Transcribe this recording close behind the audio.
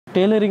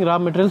Tailoring raw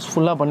materials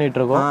ஃபுல்லா பண்ணிட்டு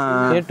இருக்கோம்.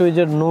 A to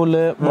Z நூல்,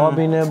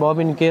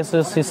 பாபின் கேஸ்,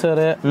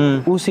 சிசர்,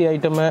 ஊசி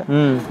item,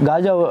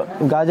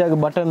 காஜாக்கு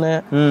button,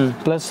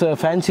 plus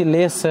fancy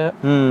lace,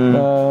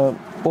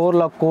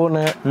 overlock cone,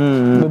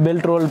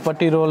 belt role,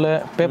 பட்டி role,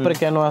 paper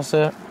canvas,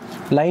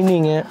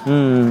 lining.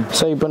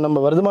 So இப்போ நம்ம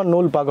வர்தமான்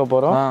நூல் பார்க்க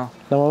போறோம்.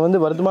 நம்ம வந்து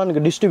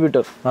வர்தமானுக்கு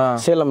டிஸ்ட்ரிபியூட்டர்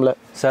சேலம்ல.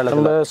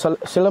 நம்ம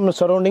சேலம்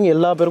சரௌண்டிங்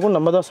எல்லா பேருக்கும்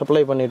நம்ம தான்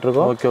சப்ளை பண்ணிட்டு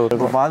இருக்கோம். Okay okay.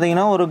 இப்போ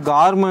பாத்தீங்கன்னா ஒரு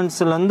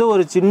கார்மெண்ட்ஸ்ல இருந்து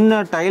ஒரு சின்ன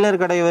டைலர்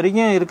கடை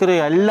வரைக்கும் இருக்கிற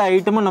எல்லா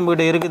ஐட்டமும் நம்ம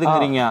கிட்ட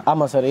இருக்குதுங்கிறீங்க.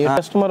 ஆமா சார்.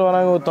 கஸ்டமர்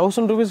வராங்க ஒரு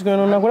 1000 ரூபீஸ்க்கு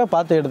வேணும்னா கூட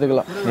பார்த்து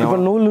எடுத்துக்கலாம். இப்போ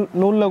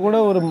நூல்ல கூட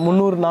ஒரு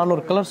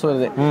 300-400 கலர்ஸ்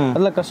வருது.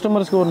 அதுல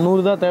கஸ்டமர்ஸ்க்கு ஒரு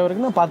 100 தான் தேவை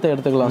இருக்குன்னா பார்த்து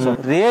எடுத்துக்கலாம் சார்.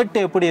 ரேட்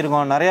எப்படி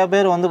இருக்கும்? நிறைய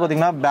பேர் வந்து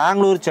பாத்தீங்கன்னா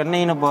பெங்களூர்,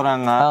 சென்னைன்னு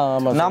போறாங்க.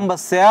 நம்ம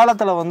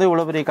சேலத்துல வந்து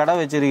இவ்வளவு பெரிய கடை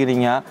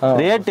வச்சிருக்கீங்க,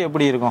 ரேட்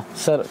எப்படி இருக்கும்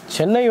சார்?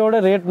 சென்னையோட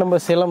ரேட் நம்ம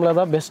சேலம்ல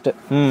தான் பெஸ்ட்.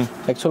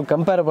 ஆக்சுவல்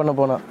கம்பேர் பண்ண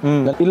போனா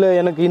இல்ல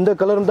எனக்கு இந்த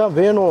கலர் தான்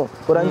வேணும்,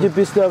 ஒரு 5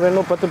 பீஸ் தான்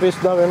வேணும், 10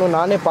 பீஸ் தான் வேணும்,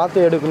 நானே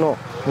பார்த்து எடுக்கணும்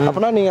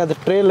அப்படின்னா நீங்க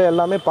அது ட்ரேல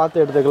எல்லாமே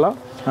பார்த்து எடுத்துக்கலாம்.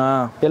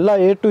 எல்லா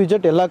A to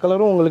Z எல்லா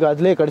கலரும் உங்களுக்கு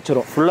அதுலயே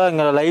கிடைச்சிரும். ஃபுல்லா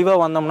இங்க லைவா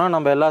வந்தோம்னா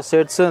நம்ம எல்லா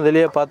ஷேட்ஸும்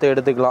இதுலயே பார்த்து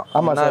எடுத்துக்கலாம்.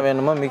 ஆமா சார்,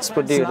 வேணுமா மிக்ஸ்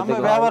பண்ணி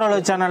எடுத்துக்கலாம். வியாபார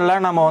சேனல்ல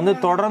நம்ம வந்து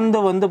தொடர்ந்து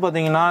வந்து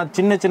பாத்தீங்கன்னா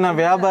சின்ன சின்ன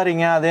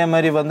வியாபாரிங்க அதே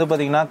மாதிரி வந்து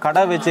பாத்தீங்கன்னா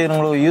கடை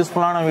வச்சிருக்கிறவங்களுக்கு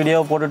யூஸ்ஃபுல்லான வீடியோ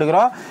போட்டுட்டு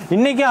இருக்கிறோம்.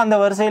 இன்னைக்கு அந்த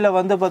வரிசையில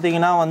வந்து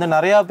பாத்தீங்கன்னா வந்து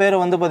நிறைய பேர்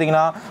வந்து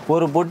பாத்தீங்கன்னா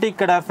ஒரு பொட்டிக்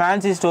கடை,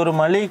 ஃபேன்சி ஸ்டோர்,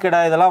 மளிகை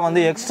கடை இதெல்லாம்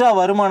வந்து எக்ஸ்ட்ரா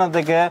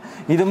வருமானத்துக்கு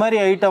இது மாதிரி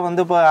ஐட்டம்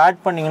வந்து இப்போ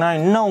ஆட் பண்ணீங்கன்னா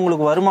இன்னும்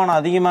உங்களுக்கு வருமானம்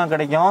அதிகமா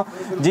கிடைக்கும்.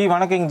 ஜி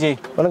வணக்கம். ஜி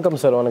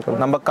வணக்கம் சார்.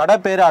 வணக்கம். நம்ம கடை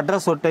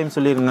அட்ரஸ் ஒரு டைம்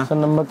சொல்லிருங்க.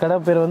 நம்ம கடை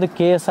பேர் வந்து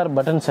KSR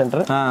பட்டன்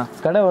சென்டர்.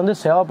 கடை வந்து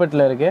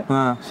சேவாப்பேட்ல இருக்கு.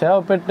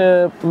 சேவாப்பேட்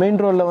மெயின்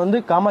ரோட்ல வந்து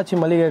காமாட்சி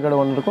மளிகை கடை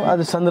ஒன்று இருக்கும்,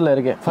 அது சந்தில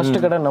இருக்கு. ஃபர்ஸ்ட்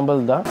கடை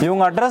நம்மளது தான்.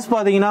 இவங்க அட்ரஸ்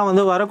பாத்தீங்கன்னா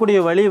வந்து வரக்கூடிய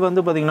வழி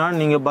வந்து பாத்தீங்கன்னா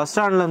நீங்க பஸ்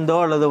ஸ்டாண்ட்ல இருந்தோ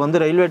அல்லது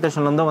வந்து ரயில்வே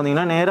ஸ்டேஷன்ல இருந்தோ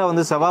வந்தீங்கன்னா நேரா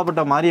வந்து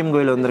செவாப்பேட்டை மாரியம்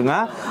கோயில் வந்துருங்க.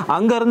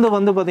 அங்க இருந்து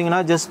வந்து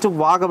பாத்தீங்கன்னா ஜஸ்ட்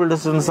வாக்கபிள்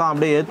டிஸ்டன்ஸ் தான்,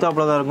 அப்படியே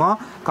ஏத்தாப்புல தான் இருக்கும்.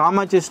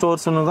 காமாட்சி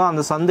ஸ்டோர்ஸ் இருக்கும்.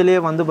 அந்த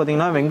சந்திலேயே வந்து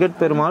பாத்தீங்கன்னா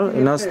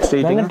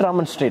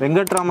வெங்கட்ராமன்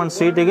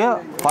ஸ்ட்ரீட்டுக்கு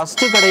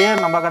ஃபர்ஸ்ட் கடையே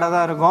நம்ம கடை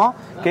தான் இருக்கும்.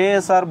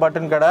 KSR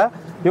பட்டன் கடை.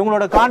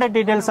 இவங்களோட contact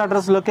details,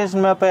 address,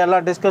 location map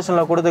எல்லாம்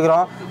டிஸ்கஷன்ல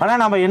கொடுத்துக்கிறோம். ஆனா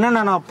நம்ம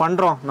என்னென்ன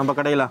பண்றோம் நம்ம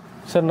கடையில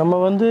சார்? நம்ம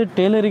வந்து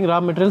டெய்லரிங் ரா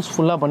மெட்டீரியல்ஸ்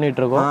ஃபுல்லா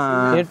பண்ணிட்டு இருக்கோம்.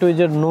 A to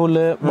Z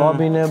நூல்,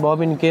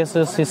 பாபின் கேஸ்,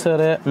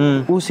 சிசர்,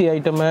 ஊசி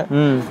item,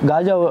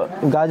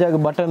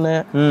 காஜாக்கு button,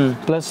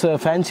 plus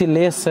fancy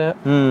lace,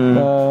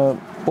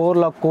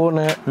 overlock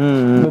cone,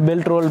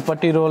 belt role,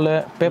 பட்டி role,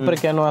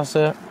 paper canvas,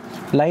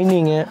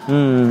 lining,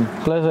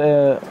 plus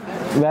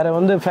வேற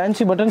வந்து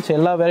ஃபேன்சி பட்டன்ஸ்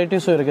எல்லா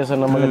வெரைட்டிஸும் இருக்கு சார்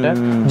நம்ம கிட்ட.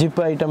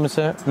 ஜிப் ஐட்டம்ஸ்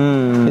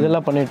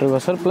இதெல்லாம் பண்ணிட்டு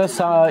இருக்கோம் சார். பிளஸ்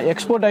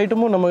எக்ஸ்போர்ட்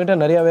ஐட்டமும் நம்ம கிட்ட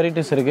நிறைய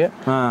வெரைட்டிஸ் இருக்கு.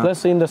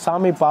 பிளஸ் இந்த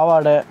சாமி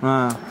பாவாடை,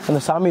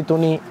 அந்த சாமி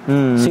துணி,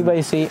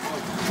 சிபைசி,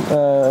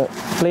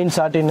 பிளெயின்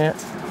சாட்டின்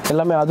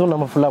எல்லாமே அதுவும்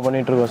நம்ம ஃபுல்லா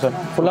பண்ணிட்டு இருக்கோம் சார்.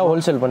 ஃபுல்லா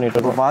ஹோல்சேல் பண்ணிட்டு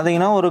இருக்கோம்.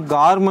 பாத்தீங்கன்னா ஒரு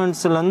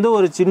கார்மெண்ட்ஸ்ல இருந்து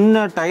ஒரு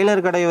சின்ன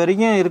டைலர் கடை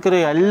வரைக்கும் இருக்கிற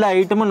எல்லா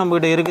ஐட்டமும் நம்ம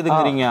கிட்ட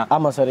இருக்குதுங்கிறீங்க.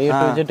 ஆமா சார், A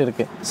to Z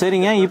இருக்கு.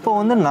 சரிங்க. இப்போ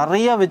வந்து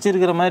நிறைய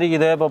வச்சிருக்கிற மாதிரி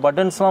இருக்குது. இப்போ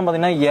பட்டன்ஸ் எல்லாம்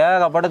பாத்தீங்கன்னா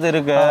ஏகப்பட்டது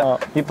இருக்கு.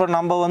 இப்போ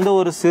நம்ம வந்து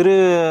ஒரு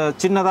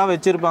சின்னதா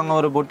வச்சிருப்பாங்க,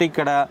 ஒரு பொட்டிக்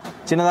கடை,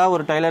 சின்னதா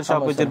ஒரு டைலர்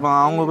ஷாப் வச்சிருப்பாங்க.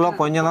 அவங்களுக்குலாம்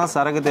கொஞ்சம் தான்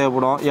சரக்கு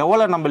தேவைப்படும்.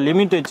 எவ்வளவு நம்ம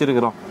லிமிட்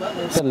வச்சிருக்கிறோம்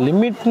சார்?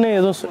 லிமிட்னு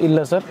எதுவும்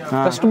இல்ல சார்.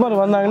 கஸ்டமர்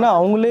வந்தாங்கன்னா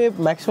அவங்களே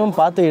மேக்ஸிமம்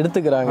பார்த்து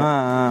எடுத்துக்கிறாங்க.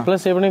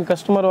 பிளஸ் எப்படி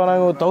கஸ்டமர்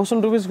வராங்க ஒரு 1000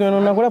 ரூபீஸ்க்கு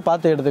வேணும்னா கூட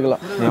பார்த்து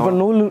எடுத்துக்கலாம். இப்போ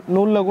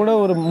நூல்ல கூட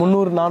ஒரு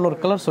 300-400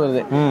 கலர்ஸ்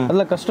வருது.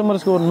 அதுல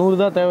கஸ்டமர்ஸ்க்கு ஒரு 100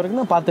 தான் தேவை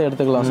இருக்குன்னா பார்த்து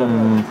எடுத்துக்கலாம் சார்.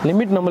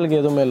 லிமிட் நம்மளுக்கு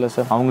எதுவுமே இல்லை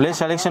சார். அவங்களே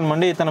செலக்ஷன்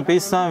பண்ணி இத்தனை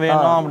பீஸ் தான்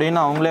வேணும் அப்படின்னு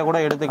அவங்களே கூட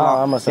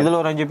எடுத்துக்கலாம். இதுல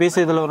ஒரு 5 பீஸ்,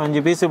 இதுல ஒரு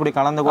 5 பீஸ் இப்படி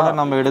கலந்து கூட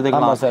நம்ம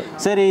எடுத்துக்கலாம் சார்.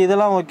 சரி,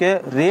 இதெல்லாம் ஓகே.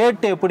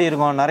 ரேட் எப்படி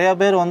இருக்கும்? நிறைய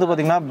பேர் வந்து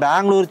பாத்தீங்கன்னா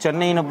பெங்களூர்,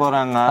 சென்னைன்னு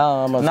போறாங்க.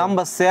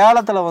 நம்ம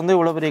சேலத்துல வந்து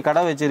இவ்வளவு பெரிய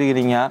கடை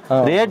வச்சிருக்கீங்க,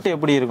 ரேட்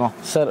எப்படி இருக்கும்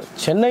சார்?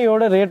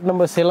 சென்னையோட ரேட்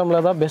நம்ம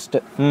சேலம்ல தான் பெஸ்ட்.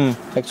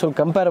 ஆக்சுவல்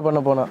கம்பேர் பண்ண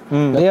போனா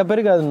நிறைய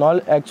பேருக்கு அது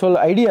ஆக்சுவல்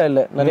ஐடியா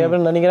இல்ல. நிறைய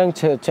பேர்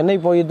நினைக்கிறாங்க சென்னை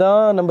போய்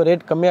தான் நம்ம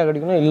ரேட் கம்மியா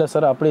கிடைக்கணும். இல்ல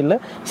சார், அப்படி இல்ல.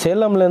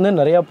 சேலம்ல இருந்து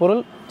நிறைய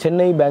பொருள்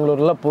சென்னை,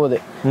 பெங்களூர்லாம் போகுது.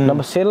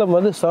 நம்ம சேலம்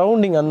வந்து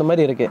சரௌண்டிங் அந்த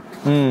மாதிரி இருக்கு.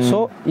 ஸோ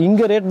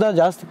இங்க ரேட் தான்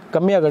ஜாஸ்தி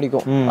கம்மியா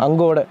கிடைக்கும்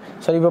அங்கோட.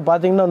 சரி, இப்போ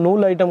பாத்தீங்கன்னா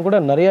நூல் ஐட்டம் கூட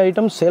நிறைய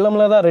ஐட்டம்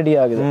சேலம்ல தான் ரெடி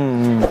ஆகுது.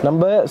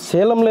 நம்ம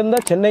சேலம்ல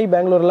இருந்தா சென்னை,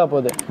 பெங்களூர்லாம்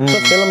போகுது. ஸோ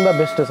சேலம் தான்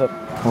பெஸ்ட் சார்.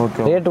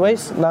 ரேட்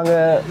வைஸ் நாங்க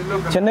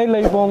சென்னையில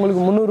இப்போ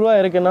உங்களுக்கு 300 ரூபாய்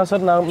இருக்குன்னா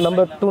சார், நம்ம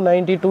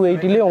 290,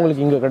 280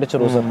 உங்களுக்கு இங்க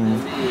கிடைச்சிரும் சார்.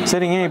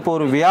 சரிங்க. இப்போ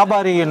ஒரு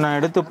வியாபாரி நான்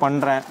எடுத்து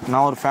பண்றேன்,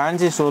 நான் ஒரு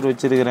ஃபேன்சி ஸ்டோர்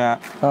வச்சிருக்கிறேன்,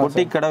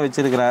 பொட்டிக் கடை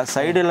வச்சிருக்கிறேன்,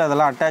 சைடுல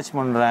அதெல்லாம் அட்டாச்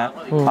பண்றேன்,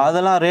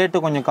 அதெல்லாம் ரேட்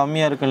கொஞ்சம்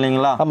கம்மியா இருக்கு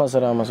இல்லைங்களா? ஆமா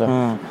சார், ஆமா சார்.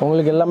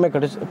 உங்களுக்கு எல்லாமே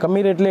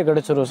கம்மி ரேட்லயே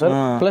கிடைச்சிரும் சார்.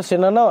 பிளஸ்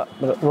என்னன்னா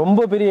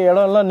ரொம்ப பெரிய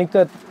இடம் எல்லாம்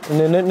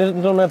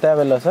நிறுத்தணும்னா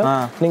தேவையில்லை சார்.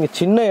 நீங்க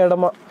சின்ன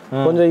இடமா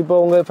கொஞ்சம் இப்போ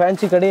உங்க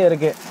ஃபேன்சி கடையே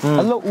இருக்கு,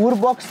 அதுல ஒரு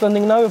பாக்ஸ்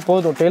தந்தீங்கன்னாவே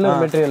போதும் டெய்லர்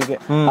மெட்டீரியலுக்கு.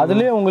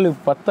 அதுலயே உங்களுக்கு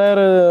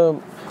 10,000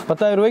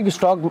 10,000 ரூபாய்க்கு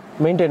ஸ்டாக்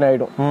மெயின்டைன்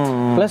ஆயிடும்.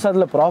 பிளஸ்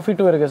அதுல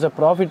ப்ராஃபிட்டும் இருக்கு சார்.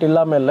 ப்ராஃபிட்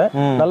இல்லாம இல்ல,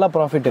 நல்லா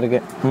ப்ராஃபிட்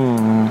இருக்கு.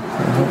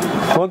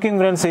 ஓகேங்க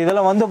ஃப்ரெண்ட்ஸ்,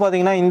 இதெல்லாம் வந்து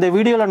பாத்தீங்கன்னா இந்த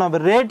வீடியோல நம்ம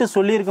ரேட்டு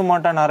சொல்லியிருக்க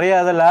மாட்டோம் நிறைய.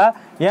 அதில்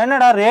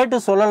என்னடா ரேட்டு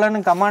சொல்லலைன்னு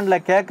கமெண்ட்ல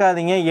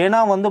கேட்காதீங்க. ஏன்னா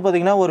வந்து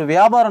பாத்தீங்கன்னா ஒரு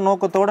வியாபார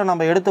நோக்கத்தோட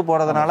நம்ம எடுத்து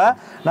போறதுனால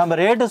நம்ம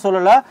ரேட்டு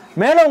சொல்லல.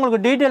 மேல உங்களுக்கு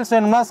டீடைல்ஸ்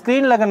வேணும்னா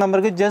ஸ்கிரீன்ல இருக்க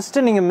நம்பருக்கு ஜஸ்ட்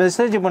நீங்க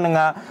மெசேஜ்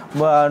பண்ணுங்க.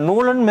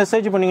 நூலுன்னு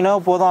மெசேஜ் பண்ணீங்கன்னா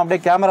போதும்,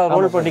 அப்படியே கேமரா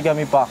ரோல் பண்ணி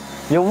காமிப்பா.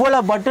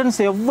 எவ்வளவு பட்டன்ஸ்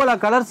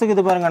எவ்வளவு கலர்ஸ்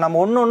இருக்குது பாருங்க. நம்ம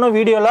ஒன்னு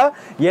வீடியோல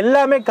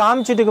எல்லாமே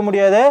காமிச்சிட்டு இருக்க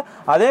முடியாது.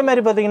 அதே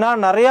மாதிரி பாத்தீங்கன்னா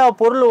நிறைய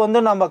பொருள் வந்து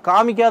நம்ம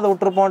காமிக்காத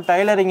விட்டுருப்போம்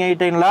டைலரிங்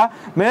ஐட்டம்ல.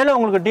 மேல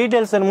உங்களுக்கு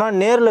டீடைல்ஸ் வேணும்னா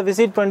நேர்ல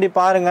விசிட் பண்ணி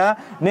பாருங்க.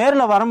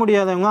 நேர்ல வர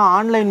முடியாதவங்க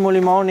ஆன்லைன்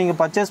மூலியமாவும் நீங்க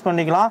பர்ச்சேஸ்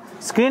பண்ணிக்கலாம்.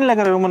 ஸ்கிரீன்ல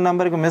இருக்கிற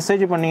நம்பருக்கு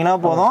மெசேஜ் பண்ணீங்கன்னா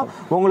போதும்,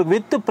 உங்களுக்கு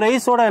வித்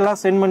பிரைஸோட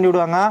எல்லாம் சென்ட் பண்ணி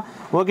விடுவாங்க.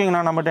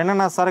 ஓகேங்கண்ணா, நம்மகிட்ட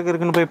என்னென்ன சரக்கு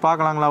இருக்குன்னு போய்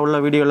பார்க்கலாங்களா உள்ள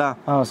வீடியோல?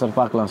 சார்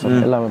பார்க்கலாம் சார்,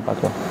 எல்லாமே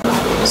பார்க்கலாம்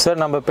சார்.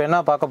 நம்ம இப்போ என்ன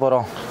பார்க்க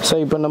போறோம்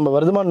சார்? இப்போ நம்ம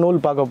வர்தமான் நூல்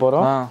பார்க்க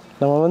போறோம்.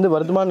 நம்ம வந்து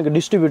வர்தமானுக்கு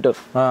டிஸ்ட்ரிபியூட்டர்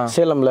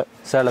சேலம்ல.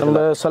 நம்ம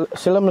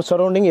சேலம்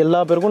சரௌண்டிங் எல்லா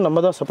பேருக்கும்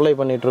நம்ம தான் சப்ளை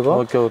பண்ணிட்டு இருக்கோம்.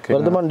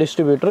 வர்தமான்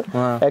டிஸ்ட்ரிபியூட்டர்.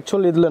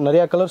 ஆக்சுவலி இதுல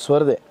நிறைய கலர்ஸ்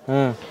வருது.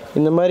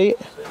 இந்த மாதிரி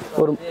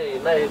ஒரு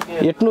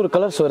 800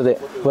 கலர்ஸ் வருது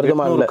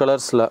வர்தமான்ல.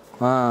 கலர்ஸ்ல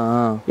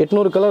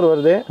 800 கலர்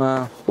வருது.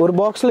 ஒரு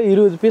பாக்ஸ்ல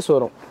 20 பீஸ்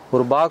வரும்.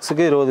 ஒரு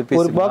பாக்ஸுக்கு 20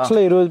 பீஸ். ஒரு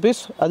பாக்ஸ்ல 20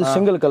 பீஸ். அது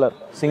சிங்கிள் கலர்.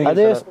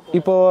 அதே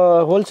இப்போ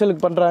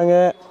ஹோல்சேலுக்கு பண்றாங்க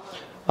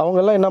அவங்க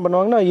எல்லாம் என்ன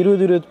பண்ணுவாங்கன்னா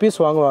 20 பீஸ்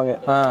வாங்குவாங்க.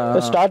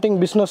 ஸ்டார்டிங்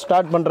பிசினஸ்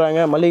ஸ்டார்ட் பண்றாங்க,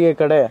 மளிகை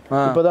கடை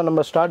இப்போதான்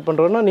நம்ம ஸ்டார்ட்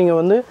பண்றோம்னா நீங்க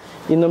வந்து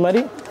இந்த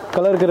மாதிரி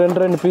கலருக்கு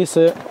 2 பீஸ்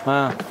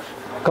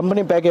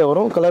கம்பெனி பேக்கே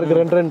வரும். கலருக்கு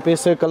 2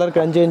 பீஸ்,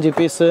 கலருக்கு 5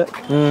 பீஸ்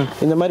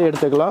இந்த மாதிரி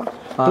எடுத்துக்கலாம்.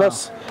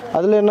 ப்ளஸ்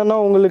அதுல என்னன்னா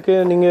உங்களுக்கு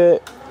நீங்க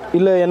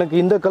இல்ல எனக்கு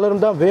இந்த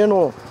கலர் தான்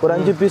வேணும், ஒரு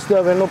 5 பீஸ்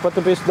தான் வேணும்,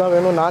 10 பீஸ் தான்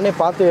வேணும், நானே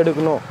பார்த்து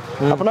எடுக்கணும்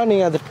அப்படின்னா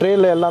நீங்க அது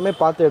ட்ரேல எல்லாமே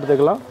பார்த்து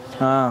எடுத்துக்கலாம்.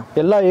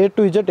 எல்லா A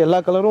to Z எல்லா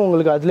கலரும்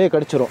உங்களுக்கு அதுலயே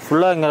கிடைச்சிரும்.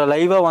 ஃபுல்லா இங்க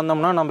லைவா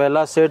வந்தோம்னா நம்ம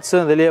எல்லா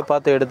ஷேட்ஸும் இதுலயே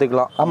பார்த்து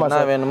எடுத்துக்கலாம். ஆமா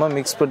சார், வேணுமா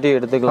மிக்ஸ் பண்ணி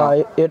எடுத்துக்கலாம்.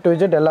 A to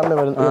Z எல்லாமே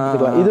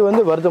எடுத்துக்கலாம். இது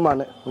வந்து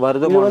வர்தமான்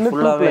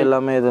ஃபுல்லாவே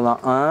எல்லாமே இதுதான்.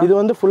 இது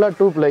வந்து ஃபுல்லா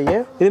 2 ply.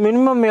 இது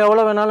மினிமம்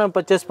எவ்வளவு வேணாலும்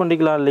பர்ச்சேஸ்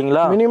பண்ணிக்கலாம்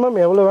இல்லீங்களா? மினிமம்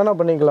எவ்வளவு வேணா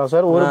பண்ணிக்கலாம்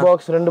சார். ஒரு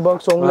பாக்ஸ் 2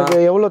 பாக்ஸ் உங்களுக்கு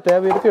எவ்வளவு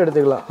தேவை இருக்கு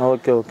எடுத்துக்கலாம்.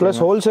 Okay okay.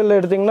 ப்ளஸ் ஹோல்சேல்ல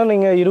எடுத்தீங்கன்னா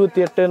நீங்க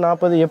 28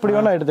 40 எப்படி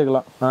வேணா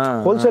எடுத்துக்கலாம்.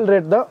 ஹோல்சேல்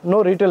ரேட் தான், நோ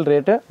ரீட்டைல்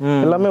ரேட்.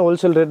 எல்லாமே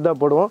ஹோல்சேல் ரேட்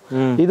தான் போடுவோம்.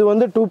 இது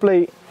வந்து 2 ply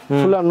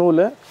ஃபுல்லா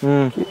நூல்.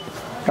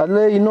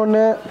 அதுல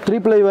இன்னொன்னு 3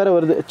 ply வேற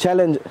வருது,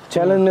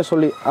 சேலஞ்ச்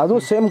சொல்லி.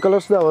 அதுவும் சேம்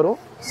கலர்ஸ் தான் வரும்.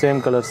 சேம்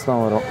கலர்ஸ் தான்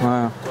வரும்.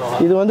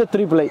 இது வந்து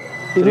 3 ply.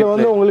 இதுல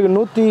வந்து உங்களுக்கு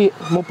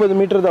 130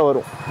 மீட்டர் தான்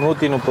வரும்.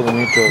 130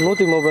 மீட்டர்.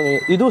 130.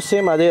 இதுவும்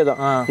சேம் அதே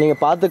தான். நீங்க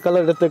பார்த்து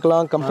கலர்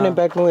எடுத்துக்கலாம், கம்பெனி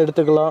பேக்கும்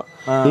எடுத்துக்கலாம்.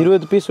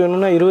 20 பீஸ்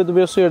வேணும்னா 20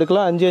 பீஸும்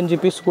எடுக்கலாம், 5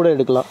 பீஸ் கூட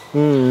எடுக்கலாம்.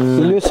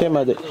 இதுலயும் சேம்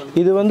அது.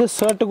 இது வந்து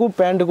ஷர்ட்டுக்கும்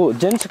பேண்ட்டுக்கும்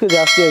ஜென்ஸுக்கு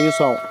ஜாஸ்தியா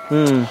யூஸ்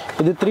ஆகும்.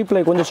 இது 3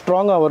 ply கொஞ்சம்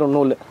ஸ்ட்ராங்கா வரும்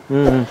நூல்.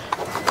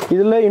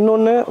 இதுல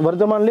இன்னொன்னு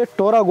வர்தமான்லயே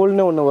டோரா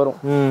கோல்ட்னு ஒண்ணு வரும்.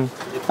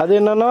 அது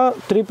என்னன்னா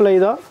 3 ply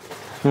தான்.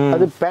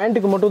 அது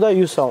பேண்ட்டுக்கு மட்டும் தான்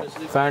யூஸ் ஆகும்.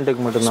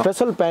 பேண்ட்டுக்கு மட்டும் தான்.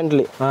 ஸ்பெஷல்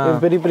பேண்ட்லி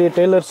பெரிய பெரிய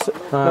டெய்லர்ஸ்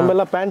நம்ம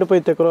எல்லாம் பேண்ட்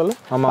போய் தைக்கிறோம்ல,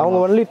 அவங்க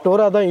ஒன்லி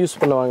டோரா தான் யூஸ்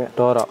பண்ணுவாங்க.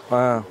 டோரா.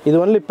 இது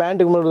ஒன்லி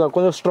பேண்ட்டுக்கு மட்டும் தான்,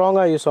 கொஞ்சம்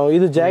ஸ்ட்ராங்கா யூஸ் ஆகும்.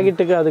 இது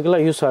ஜாக்கெட்டுக்கு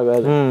அதுக்கெல்லாம் யூஸ்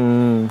ஆகாது.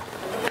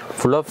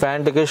 ஃபுல்லா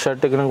பேண்ட்டுக்கு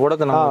ஷர்ட்டுக்குன்னு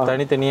கூட நம்ம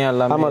தனித்தனியா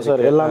எல்லாமே. ஆமா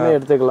சார், எல்லாமே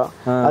எடுத்துக்கலாம்.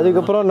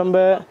 அதுக்கப்புறம் நம்ம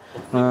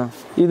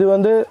இது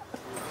வந்து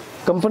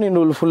கம்பெனி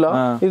நூல் ஃபுல்லா.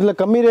 இதுல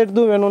கம்மி ரேட்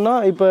வேணும்னா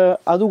இப்ப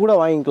அது கூட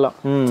வாங்கிக்கலாம்.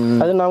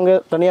 அது நாங்க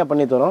தனியா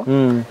பண்ணி தரோம்.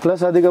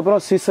 பிளஸ்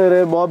அதுக்கப்புறம் சிசர்,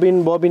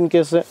 பாபின்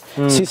கேஸ்.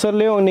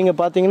 சிசர்லயும் நீங்க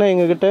பாத்தீங்கன்னா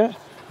எங்க கிட்ட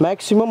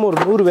மேக்ஸிமம் ஒரு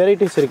 100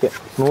 வெரைட்டிஸ் இருக்கு.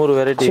 100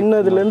 வெரைட்டி,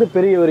 சின்னதுல இருந்து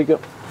பெரிய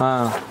வரைக்கும்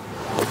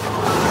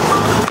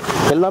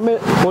எல்லாமே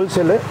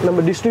ஹோல்சேல். நம்ம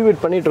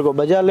டிஸ்ட்ரிபியூட் பண்ணிட்டு இருக்கோம்,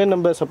 பஜார்லயே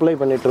நம்ம சப்ளை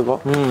பண்ணிட்டு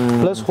இருக்கோம்.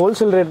 பிளஸ்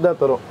ஹோல்சேல் ரேட்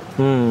தான் தரோம்.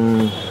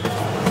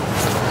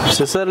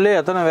 சிசர்லயே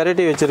எத்தனை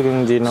வெரைட்டி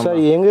வச்சிருக்கீங்க ஜி?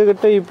 சார் எங்க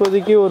கிட்ட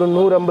இப்போதைக்கு ஒரு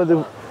 150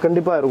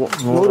 கண்டிப்பா இருக்கும்.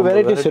 100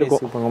 வெரைட்டிஸ்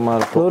இருக்கும்.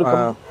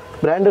 100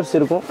 பிராண்டட்ஸ்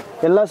இருக்கும்.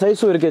 எல்லா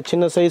சைஸும் இருக்கு,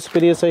 சின்ன சைஸ்,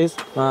 பெரிய சைஸ்.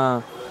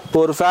 இப்போ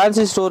ஒரு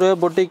ஃபேன்சி ஸ்டோர்,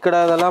 பொட்டிக் கடை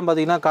அதெல்லாம்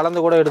பாத்தீங்கன்னா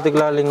கலந்து கூட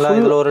எடுத்துக்கலாம் இல்லீங்களா?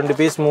 இதுல ஒரு 2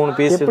 பீஸ் 3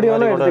 பீஸ் எப்படி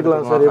வேணா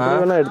எடுத்துக்கலாம் சார்,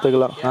 எப்படி வேணா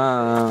எடுத்துக்கலாம்.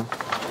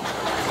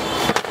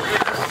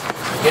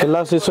 எல்லா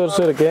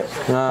சிசர்ஸும் இருக்கு.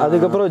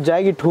 அதுக்கப்புறம்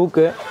ஜாக்கெட்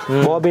ஹூக்கு,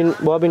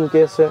 பாபின்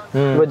கேஸ்.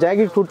 இப்போ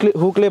ஜாக்கெட்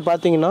ஹூக்லயே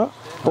பாத்தீங்கன்னா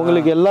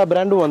உங்களுக்கு எல்லா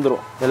பிராண்டும்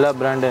வந்துரும். எல்லா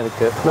பிராண்டும்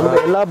இருக்கு. நம்ம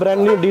எல்லா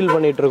பிராண்ட்லயும் டீல்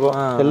பண்ணிட்டு இருக்கோம்.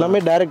 எல்லாமே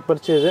டைரக்ட்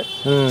பர்ச்சேஸ்.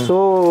 ஸோ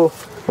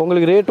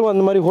உங்களுக்கு ரேட்டும்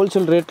அந்த மாதிரி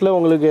ஹோல்சேல் ரேட்ல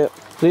உங்களுக்கு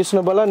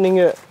ரீசனபிளா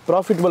நீங்க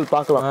ப்ராஃபிட்டபிள்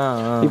பார்க்கலாம்.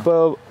 இப்போ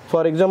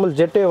ஃபார் எக்ஸாம்பிள்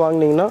ஜெட்டே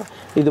வாங்கினீங்கன்னா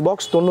இது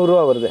பாக்ஸ் 90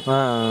 ரூபா வருது.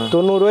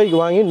 90 ரூபாய்க்கு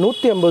வாங்கி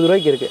 150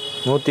 ரூபாய்க்கு இருக்கு.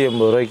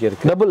 150 ரூபாய்க்கு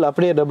இருக்கு. டபுள்,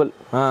 அப்படியே டபுள்.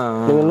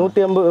 நீங்க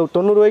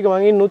 90 ரூபாய்க்கு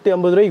வாங்கி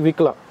 150 ரூபாய்க்கு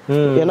விற்கலாம்.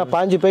 ஏன்னா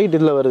 5 பாக்கெட்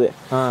இதுல வருது.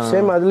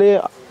 சேம் அதுலயே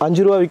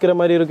 5 ரூபா விற்கிற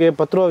மாதிரி இருக்கு,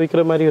 10 ரூபா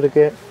விற்கிற மாதிரி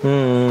இருக்கு.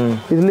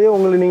 இதுலயே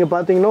உங்களுக்கு நீங்க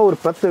பாத்தீங்கன்னா ஒரு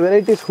 10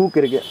 வெரைட்டிஸ் ஹூக்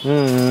இருக்கு.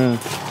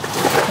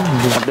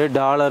 அப்படியே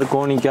dollar,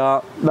 கோனிகா,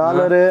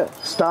 dollar,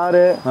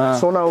 star,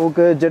 Sona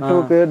hook, jet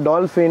hook,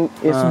 dolphin,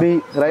 SP,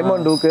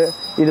 Raymond hook.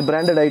 இது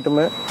பிராண்டட்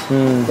ஐட்டம்.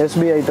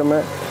 SP item.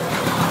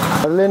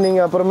 அதுல நீங்க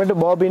அப்புறமேட்டு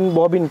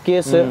பாபின்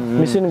கேஸ்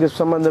மிஷினுக்கு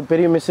சம்பந்த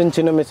பெரிய மிஷின்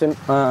சின்ன மிஷின்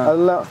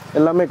அதெல்லாம்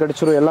எல்லாமே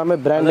கிடைச்சிரும் எல்லாமே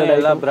பிராண்டட்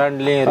எல்லா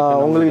பிராண்ட்லயும்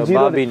இருக்கு உங்களுக்கு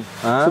ஜீரோ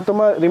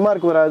சுத்தமா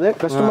ரிமார்க் வராது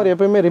கஸ்டமர்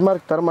எப்பவுமே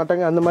ரிமார்க் தர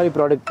மாட்டாங்க அந்த மாதிரி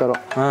ப்ராடக்ட்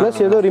தரோம்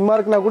பிளஸ் ஏதோ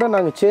ரிமார்க்னா கூட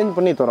நாங்க சேஞ்ச்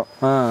பண்ணி தரோம்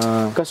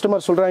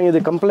கஸ்டமர் சொல்றாங்க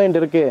இது கம்ப்ளைண்ட்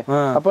இருக்கு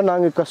அப்ப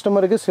நாங்க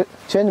கஸ்டமருக்கு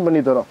சேஞ்ச்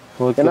பண்ணி தரோம்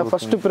ஏன்னா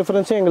ஃபர்ஸ்ட்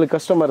ப்ரிஃபரன்ஸே எங்களுக்கு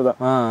கஸ்டமர் தான்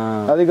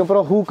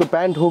அதுக்கப்புறம் ஹூக்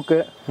பேண்ட் ஹூக்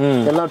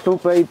எல்லாம் 2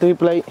 ply 3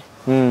 ply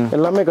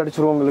எல்லாமே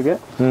கிடைச்சிரும் உங்களுக்கு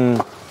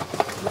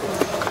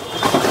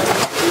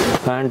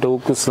பேண்ட்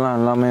ஹூக்ஸ்லாம்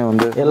எல்லாமே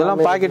வந்து எல்லாம்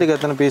பாக்கெட்டுக்கு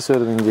எத்தனை பீஸ்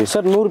வருதுங்க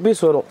சார் 100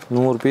 பீஸ் வரும்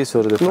 100 பீஸ்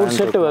வருது 100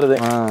 செட் வருது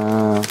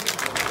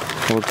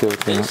okay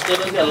okay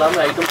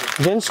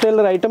gents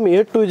Taylor item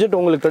A to Z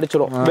உங்களுக்கு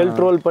கிடைச்சிரும்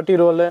பெல்ட் ரோல் பட்டி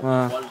ரோல்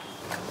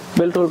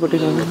பெல்ட்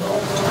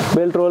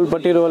ரோல்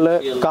பட்டி ரோல்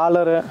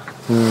காலர்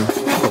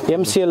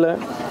MCL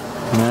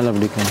மேல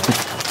அப்படி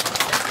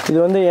இது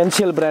வந்து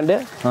NCL பிராண்ட்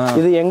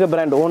இது எங்க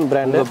பிராண்ட் ஓன்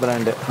பிராண்ட்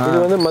இது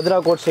வந்து மதுரா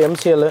கோட்ஸ்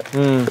MCL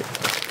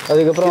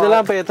அதுக்கப்புறம்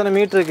இதெல்லாம் இப்போ எத்தனை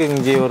மீட்டர்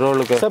இருக்குங்க ஜி ஒரு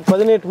ரோலுக்கு சார்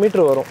 18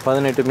 மீட்டர் வரும்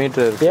 18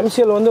 மீட்டர்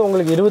MCL வந்து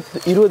உங்களுக்கு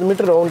 20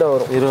 மீட்டர் ரவுண்டா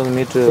வரும் 20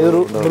 மீட்டர் இது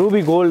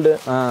ரூபி கோல்டு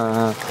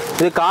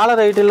இது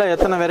காலர் ஐட்டம்ல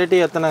எத்தனை வெரைட்டி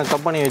எத்தனை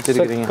கம்பெனி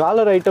வச்சிருக்கீங்க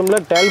காலர் ஐட்டம்ல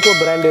டால்கோ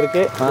பிராண்ட்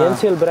இருக்கு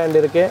NCL பிராண்ட்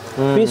இருக்கு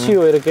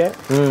PCO இருக்கு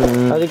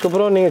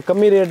அதுக்கப்புறம் நீங்க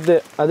கம்மி ரேட்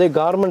அதே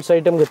கார்மெண்ட்ஸ்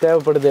ஐட்டம்க்கு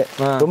தேவைப்படுது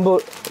ரொம்ப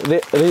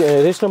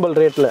ரீசனபிள்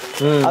ரேட்ல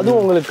அதுவும்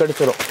உங்களுக்கு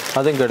கிடைச்சிரும்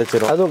அதுவும்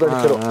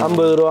கிடைச்சிரும்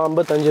 50 ரூபா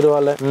 55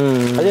 ரூபால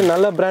அதே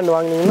நல்ல பிராண்ட்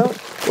வாங்குனீங்கன்னா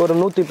ஒரு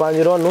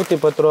 115 ரூபா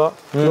 110 ரூபா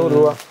 100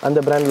 ரூபா அந்த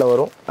பிராண்ட்ல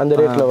வரும் அந்த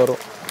ரேட்ல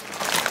வரும்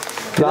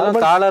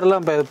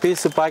காலர்லாம்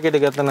பீஸ்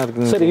பாக்கெட்டுக்கு எத்தனை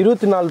இருக்குங்க சார்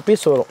 24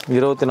 பீஸ் வரும்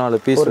 24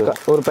 பீஸ்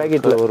ஒரு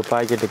பாக்கெட்ல ஒரு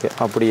பாக்கெட்டுக்கு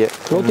அப்படியே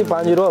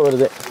 115 ரூபா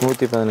வருது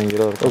 115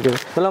 ரூபா இருக்கும் ஓகே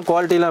இதெல்லாம்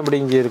குவாலிட்டிலாம் எப்படி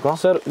இங்கே இருக்கும்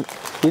சார்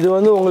இது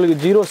வந்து உங்களுக்கு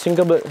ஜீரோ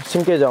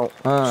சிங்கேஜ் ஆகும்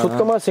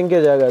சுத்தமா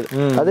சிங்கேஜ் ஆகாது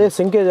அதே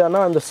சிங்கேஜ்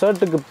ஆனா அந்த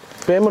ஷர்ட்டுக்கு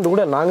பேமெண்ட்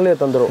கூட நாங்களே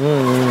தந்துரும்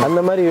அந்த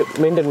மாதிரி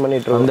மெயின்டைன்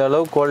பண்ணிட்டு இருக்கோம் அந்த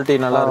அளவு குவாலிட்டி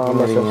நல்லா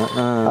இருக்கும்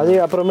அதே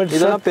அப்புறமேட்டு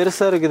இதெல்லாம்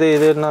பெருசா இருக்குது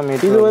இது என்ன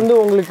மீட்டர் இது வந்து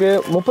உங்களுக்கு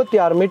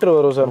 36 மீட்டர்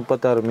வரும் சார்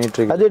 36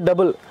 மீட்டர் அதே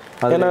டபுள்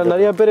ஏன்னா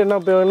நிறைய பேர் என்ன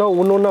பண்ணுவாங்கன்னா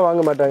ஒண்ணு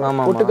வாங்க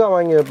மாட்டாங்க ஒட்டுக்கா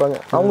வாங்கி வைப்பாங்க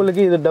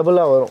அவங்களுக்கு இது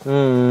டபுளா வரும்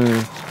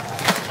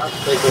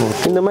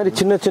இந்த மாதிரி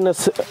சின்ன சின்ன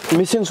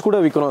மிஷின்ஸ் கூட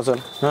விற்கிறோம்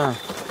சார்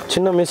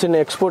சின்ன machine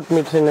export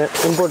machine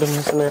import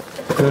machine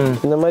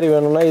இந்த மாதிரி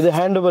வேணும்னா இது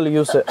ஹேண்டபிள்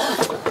யூஸ்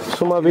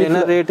சும்மா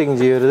என்ன ரேட்டிங்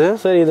ஜி வருது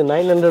சார் இது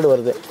 900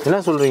 வருது என்ன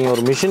சொல்றீங்க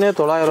ஒரு மிஷினே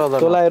 900 ரூபா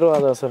தான் 900 ரூபா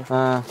தான் சார்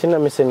சின்ன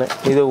மிஷின்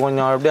இது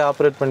கொஞ்சம் அப்படியே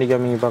ஆப்ரேட் பண்ணி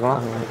காமிங்க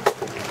பார்க்கலாம்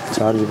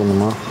சார்ஜ்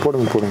பண்ணுமா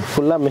போடுங்க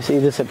ஃபுல்லா மிஷின்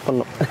இது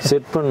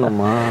செட்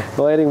பண்ணணுமா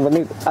வயரிங்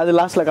பண்ணி அது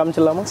லாஸ்ட்ல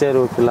காமிச்சிடலாமா சரி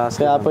ஓகே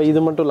லாஸ்ட் அப்போ இது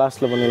மட்டும்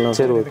லாஸ்ட்ல பண்ணிடலாம்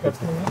சரி ஓகே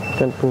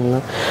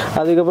பண்ணிடலாம்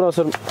அதுக்கப்புறம்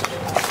சார்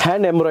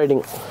ஹேண்ட்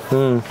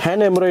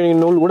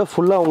எம்ப்ராய்டிங் நூல் கூட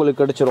ஃபுல்லா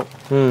உங்களுக்கு கிடைச்சிரும்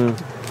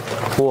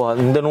ஓ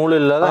இந்த நூல்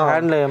இல்லாத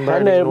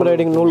ஹேண்ட்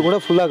எம்ப்ராய்டிங் நூல் கூட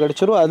ஃபுல்லா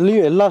கிடைச்சிரும்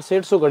அதுலயும் எல்லா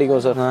ஷேட்ஸும்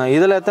கிடைக்கும் சார்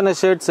இதுல எத்தனை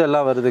ஷேட்ஸ்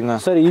எல்லாம் வருதுங்க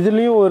சார்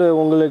இதுலயும் ஒரு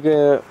உங்களுக்கு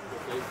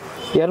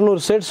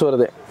 200 ஷேட்ஸ்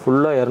வருது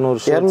ஃபுல்லா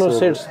 200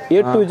 ஷேட்ஸ்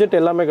A to Z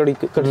எல்லாமே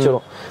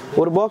கிடைச்சிரும்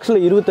ஒரு பாக்ஸ்ல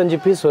 25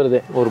 பீஸ் வருது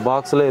ஒரு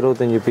பாக்ஸ்ல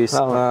 25 பீஸ்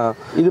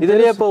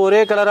இதுலயே இப்ப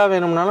ஒரே கலரா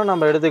வேணும்னாலும்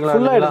நம்ம எடுத்துக்கலாம்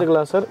ஃபுல்லா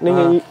எடுத்துக்கலாம் சார்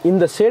நீங்க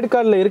இந்த ஷேட்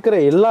கார்டுல இருக்கிற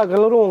எல்லா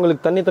கலரும்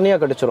உங்களுக்கு தனித்தனியா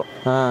கிடைச்சிரும்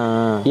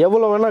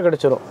எவ்வளவு வேணா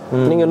கிடைச்சிரும்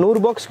நீங்க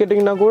 100 பாக்ஸ்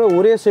கேட்டீங்கன்னா கூட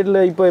ஒரே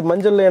ஷேட்ல இப்ப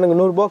மஞ்சள்ல எனக்கு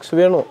 100 பாக்ஸ்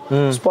வேணும்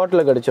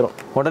ஸ்பாட்ல கிடைச்சிரும்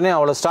உடனே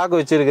அவ்வளவு ஸ்டாக்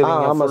வச்சிருக்கீங்க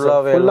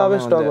ஃபுல்லாவே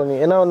ஸ்டாக் பண்ணி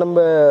ஏன்னா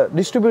நம்ம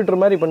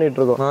டிஸ்ட்ரிபியூட்டர் மாதிரி பண்ணிட்டு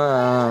இருக்கோம்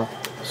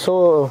சோ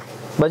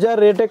பஜார்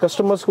ரேட்டே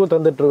கஸ்டமர்ஸ்க்கு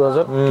தந்துட்டு இருக்கோம்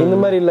சார் இந்த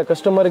மாதிரி இல்ல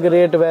கஸ்டமருக்கு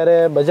ரேட் வேற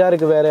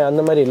பஜாருக்கு வேற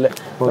அந்த மாதிரி இல்ல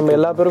நம்ம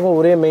எல்லா பேருக்கும்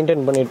ஒரே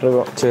மெயின்டைன் பண்ணிட்டு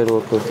இருக்கோம் சரி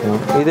ஓகே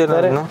இது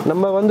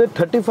நம்ம வந்து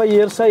 35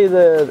 இயர்ஸா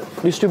இது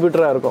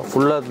டிஸ்ட்ரிபியூட்டரா இருக்கும்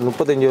ஃபுல்லா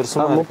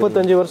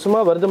 35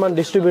 வருஷமா வர்தமான்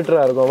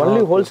டிஸ்ட்ரிபியூட்டரா இருக்கும்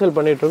ஒன்லி ஹோல்சேல்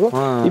பண்ணிட்டு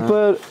இருக்கோம் இப்போ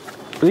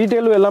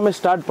ரீட்டைலும் எல்லாமே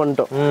ஸ்டார்ட்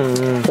பண்ணிட்டோம்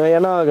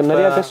ஏன்னா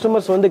நிறைய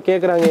கஸ்டமர்ஸ் வந்து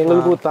கேக்குறாங்க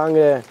எங்களுக்கும்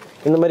தாங்க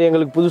இந்த மாதிரி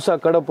எங்களுக்கு புதுசா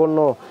கடை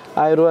போடணும்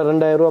 1000 ரூபாய்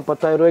 2000 ரூபாய்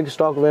 10000 ரூபாய்க்கு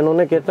ஸ்டாக்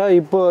வேணும்னு கேட்டா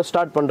இப்போ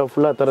ஸ்டார்ட் பண்றோம்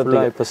ஃபுல்லா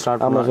தரத்துல இப்போ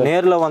ஸ்டார்ட் பண்ணலாம்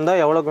நேர்ல வந்தா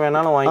எவ்வளவுக்கு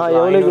வேணாலும் வாங்கிக்கலாம்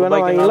எவ்வளவுக்கு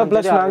வேணாலும் வாங்கிக்கலாம்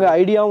பிளஸ் நாங்க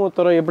ஐடியாவும்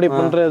தரோம் எப்படி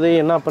பண்றது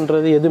என்ன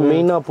பண்றது எது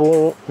மெயினா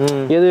போகும்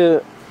எது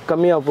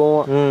கம்மியா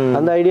போகும்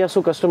அந்த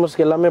ஐடியாஸும்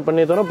கஸ்டமர்ஸ்க்கு எல்லாமே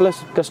பண்ணி தரோம் பிளஸ்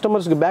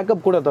கஸ்டமர்ஸ்க்கு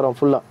பேக்கப் கூட தரோம்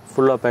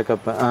ஃபுல்லா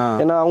பேக்கப்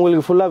ஏன்னா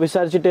அவங்களுக்கு ஃபுல்லா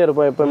விசாரிச்சுட்டே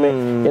இருப்போம் எப்பவுமே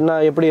என்ன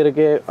எப்படி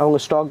இருக்கு அவங்க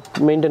ஸ்டாக்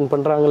மெயின்டைன்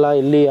பண்றாங்களா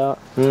இல்லையா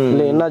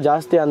இல்ல என்ன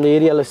ஜாஸ்தி அந்த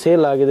ஏரியால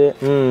சேல் ஆகுது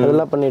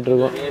அதெல்லாம் பண்ணிட்டு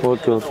இருக்கோம்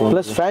okay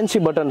plus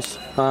fancy buttons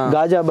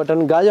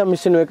Khaja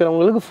machine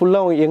வைக்கிறவங்களுக்கு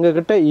ஃபுல்லா எங்க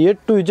கிட்ட A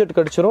to Z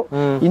கிடைச்சிரும்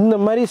இந்த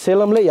மாதிரி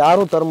சேலம்ல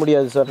யாரும் தர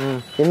முடியாது சார்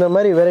இந்த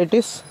மாதிரி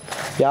வெரைட்டிஸ்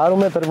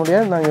யாருமே தர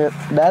முடியாது நாங்க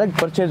டைரக்ட்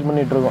பர்ச்சேஸ்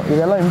பண்ணிட்டு இருக்கோம்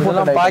இதெல்லாம்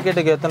இம்போர்ட்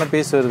பாக்கெட்டுக்கு எத்தனை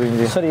பீஸ்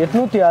வருதுங்க சார்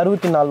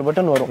 864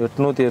 பட்டன் வரும்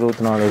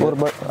 864 ஒரு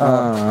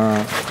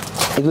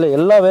இதுல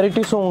எல்லா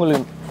வெரைட்டிஸும்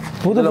உங்களுக்கு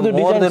புது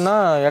டிசைன்னா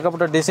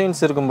ஏகப்பட்ட டிசைன்ஸ்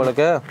இருக்கும்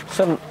போலக்கு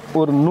சார்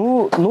ஒரு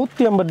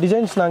 150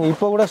 டிசைன்ஸ் நாங்க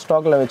இப்போ கூட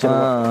ஸ்டாக்ல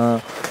வச்சிருக்கோம்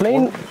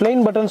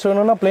பிளைன் பட்டன்ஸ்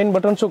வேணும்னா பிளைன்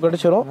பட்டன்ஸும்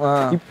கிடைச்சிரும்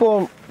இப்போ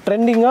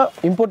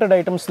ட்ரெண்டிங்காக இம்போர்ட்டட்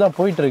ஐட்டம்ஸ் தான்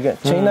போயிட்டு இருக்கு.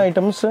 China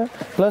items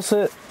plus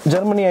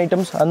Germany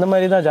items அந்த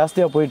மாதிரி தான்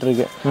ஜாஸ்தியாக போயிட்டு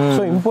இருக்கு.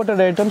 ஸோ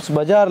இம்போர்ட்டட் ஐட்டம்ஸ்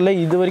பஜாரில்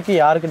இது வரைக்கும்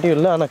யாருக்கிட்டையும்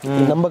இல்லை.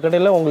 ஆனால் நம்ம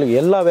கடையில் உங்களுக்கு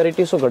எல்லா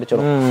வெரைட்டிஸும்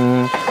கிடைச்சிடும்.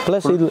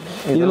 ப்ளஸ்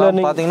இதில்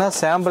பார்த்தீங்கன்னா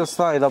சாம்பிள்ஸ்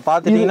தான். இதை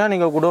பார்த்துட்டீங்கன்னா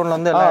நீங்கள் குடோன்ல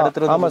வந்து எல்லாம்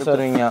எடுத்துட்டு. ஆமாம்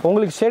சார்,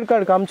 உங்களுக்கு ஷேட்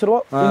கார்டு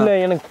காமிச்சிருவோம். இல்லை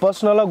எனக்கு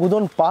பர்சனலாக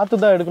குடோன்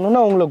பார்த்து தான்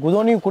எடுக்கணும்னா உங்களை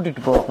குடோனையும்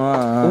கூட்டிட்டு போவோம்.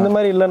 இந்த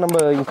மாதிரி இல்லை,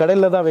 நம்ம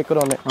கடையில் தான்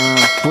வைக்கிறோம்.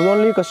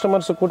 குடோன்லேயும்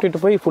கஸ்டமர்ஸை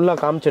கூட்டிட்டு போய் ஃபுல்லாக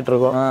காமிச்சிட்டு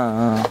இருக்கோம்.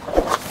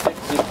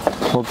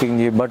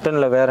 ஓகேங்க.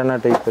 பட்டன்ல வேற என்ன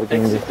டைப்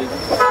இருக்குங்க?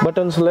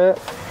 பட்டன்ஸ்ல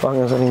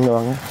வாங்க சார், நீங்க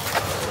வாங்க.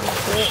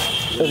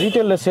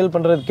 ரீட்டைல்ல சேல்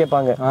பண்றது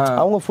கேட்பாங்க.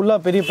 அவங்க ஃபுல்லா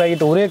பெரிய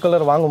பேக்கெட் ஒரே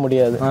கலர் வாங்க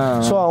முடியாது.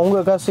 ஸோ அவங்க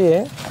காசையே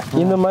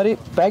இந்த மாதிரி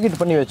பேக்கெட்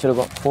பண்ணி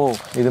வச்சிருக்கோம். ஓ,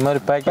 இது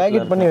மாதிரி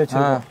பேக்கெட் பண்ணி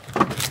வச்சிருக்கோம்.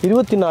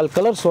 24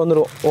 கலர்ஸ்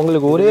வந்துடும்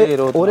உங்களுக்கு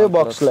ஒரே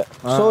பாக்ஸ்ல.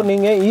 ஸோ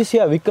நீங்க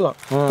ஈஸியா விற்கலாம்.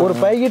 ஒரு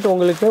பேக்கெட்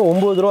உங்களுக்கு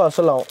 9 ரூபா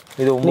அசல் ஆகும்.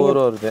 இது 9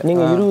 ரூபா இருக்கு.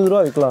 நீங்க 20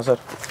 ரூபா விற்கலாம்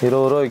சார்.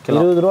 20 ரூபா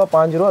விற்கலாம். 20 ரூபா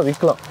 5 ரூபா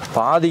விற்கலாம்.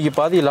 பாதிக்கு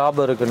பாதி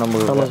லாபம் இருக்கு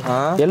நம்மளுக்கு.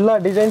 எல்லா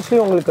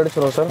டிசைன்ஸ்லயும் உங்களுக்கு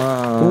கிடைச்சிரும் சார்.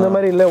 இந்த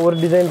மாதிரி இல்ல ஒரு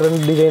டிசைன்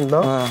 2 டிசைன்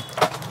தான்.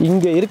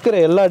 இங்க இருக்கிற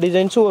எல்லா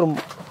டிசைன்ஸும்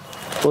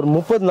ஒரு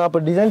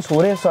 30-40 டிசைன்ஸ்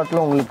ஒரே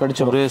ஸ்டார்ட்ல உங்களுக்கு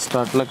கிடைச்சிரும். ஒரே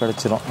ஸ்டார்ட்ல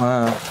கிடைச்சிரும்.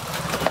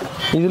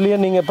 இதுலயே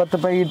நீங்க 10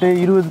 பாக்கெட்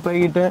 20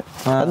 பாக்கெட்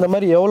அந்த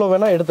மாதிரி எவ்வளவு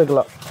வேணா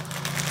எடுத்துக்கலாம்.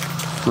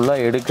 ஃபுல்லா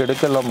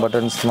எடுக்கலாம்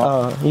பட்டன்ஸ்.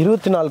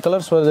 24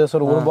 கலர்ஸ் வருது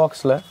சார் ஒரு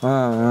பாக்ஸ்ல.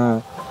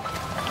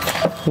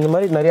 இந்த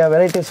மாதிரி நிறைய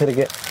வெரைட்டிஸ்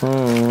இருக்கு.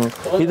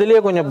 இதுலயே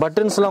கொஞ்சம்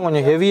பட்டன்ஸ்லாம்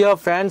கொஞ்சம் ஹெவியா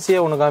ஃபேன்சியா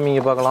ஒன்னு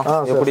காமிங்க பார்க்கலாம்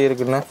எப்படி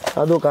இருக்குன்னு.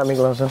 அதுவும்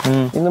காமிக்கலாம் சார்.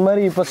 இந்த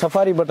மாதிரி இப்போ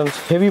சஃபாரி பட்டன்ஸ்,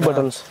 ஹெவி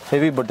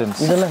பட்டன்ஸ்.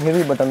 இதெல்லாம்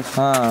ஹெவி பட்டன்ஸ்.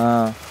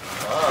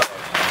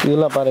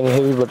 இதெல்லாம் பாருங்க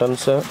ஹெவி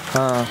பட்டன்ஸ்.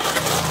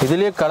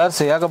 இதுலயே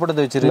கலர்ஸ்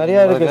ஏகப்பட்டது வச்சிருக்கு.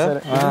 நிறைய இருக்கு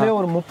சார். இதுலயே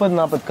ஒரு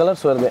 30-40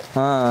 கலர்ஸ் வருது.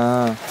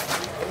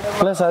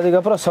 ப்ளஸ்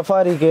அதுக்கப்புறம்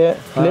சஃபாரிக்கு,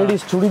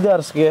 லேடிஸ்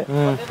சுடிதார்ஸ்க்கு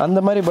அந்த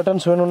மாதிரி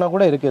பட்டன்ஸ் வேணும்னா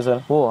கூட இருக்கு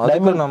சார். ஓ,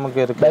 டைமண்ட் நமக்கு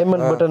இருக்கு.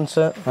 டைமண்ட் பட்டன்ஸ்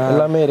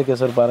எல்லாமே இருக்கு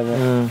சார். பாருங்க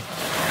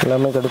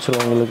எல்லாமே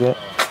கிடைச்சிரும் உங்களுக்கு.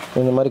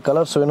 இந்த மாதிரி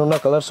கலர்ஸ் வேணும்னா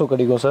கலர்ஸும்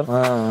கிடைக்கும் சார்.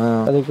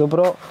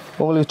 அதுக்கப்புறம்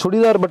உங்களுக்கு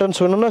சுடிதார்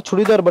பட்டன்ஸ் வேணும்னா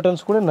சுடிதார்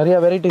பட்டன்ஸ் கூட நிறைய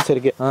வெரைட்டிஸ்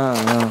இருக்கு.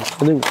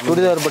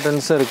 சுடிதார்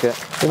பட்டன்ஸ் இருக்கு.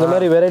 இந்த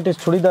மாதிரி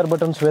வெரைட்டிஸ் சுடிதார்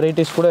பட்டன்ஸ்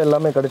வெரைட்டிஸ் கூட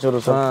எல்லாமே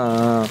கிடைச்சிரும் சார்.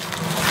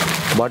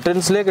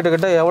 பட்டன்ஸ்லேயே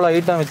கிட்டத்தட்ட எவ்வளோ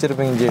ஐட்டம்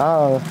வச்சிருப்பீங்க?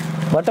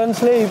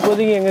 பட்டன்ஸ்லேயே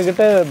இப்போதைக்கு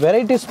எங்ககிட்ட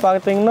வெரைட்டிஸ்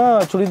பார்த்தீங்கன்னா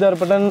churidar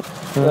button,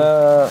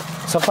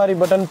 safari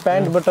button,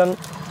 pant button,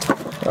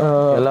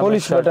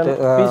 police button,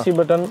 PC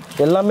button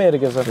எல்லாமே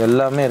இருக்கு சார்.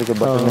 எல்லாமே இருக்கு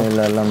பட்டன்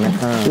எல்லாமே.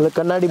 இல்லை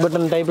கண்ணாடி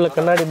பட்டன் டைப்ல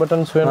கண்ணாடி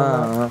பட்டன்ஸ்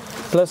வேணும்.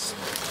 ப்ளஸ்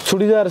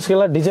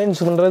சுடிதார்ஸ்க்கெல்லாம் டிசைன்ஸ்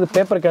பண்றது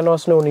பேப்பர்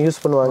கேன்வாஸ்னு ஒன்று யூஸ்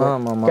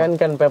பண்ணுவாங்க.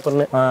 கேன்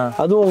பேப்பர்னு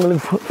அதுவும்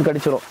உங்களுக்கு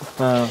கிடைச்சிரும்.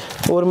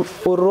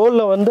 ஒரு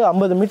ரோல்ல வந்து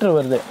 50 மீட்டர்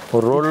வருது.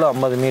 ஒரு ரோல்ல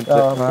 50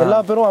 மீட்டர். எல்லா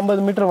பேரும்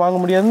 50 மீட்டர் வாங்க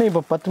முடியாதுன்னு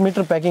இப்போ 10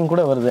 மீட்டர் பேக்கிங்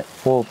கூட வருது.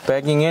 ஓ,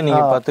 பேக்கிங்கே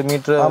நீங்க 10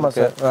 மீட்டர். ஆமா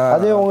சார்.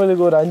 அதே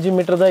உங்களுக்கு ஒரு 5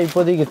 மீட்டர் தான்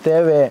இப்போதைக்கு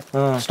தேவை,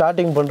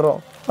 ஸ்டார்டிங்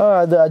பண்றோம்,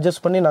 அது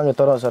அட்ஜஸ்ட் பண்ணி நாங்க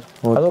தரோம் சார்.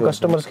 அதுவும்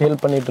கஸ்டமர்ஸ்க்கு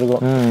ஹெல்ப் பண்ணிட்டு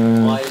இருக்கோம்.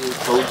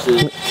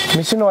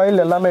 மிஷின்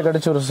ஆயில் எல்லாமே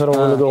கிடைச்சிரும் சார்.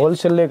 உங்களுக்கு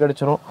ஹோல்சேல்லே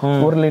கிடைச்சிரும்.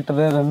 1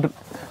 லிட்டரு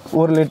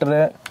 1 லிட்டரு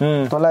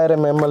 900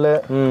 ml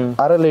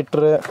 1/2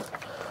 லிட்டரு.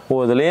 ஓ,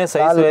 இதுலயே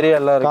சைஸ் வேரி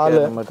எல்லாம் இருக்கு.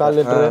 1/4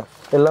 லிட்டரு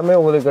எல்லாமே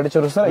உங்களுக்கு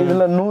கிடைச்சிரும் சார்.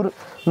 இதுல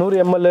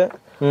 100 ml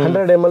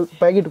 100 ml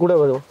பேக்கெட் கூட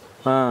வரும்.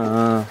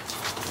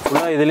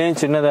 ஃபுல்லா இதுலயும்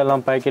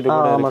சின்னதெல்லாம் பேக்கெட்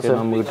கூட இருக்கு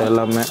நம்ம கிட்ட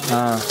எல்லாமே.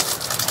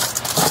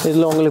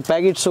 இதுல உங்களுக்கு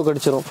பேக்கெட்ஸும்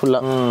கிடைச்சிரும்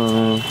ஃபுல்லா.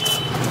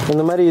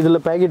 இந்த மாதிரி இதுல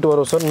பேக்கெட்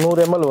வரும் சார்.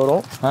 100 ml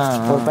வரும்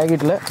ஒரு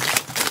பேக்கெட்ல.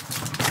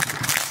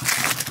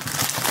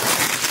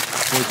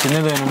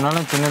 சின்னது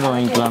வேணும்னாலும் சின்னது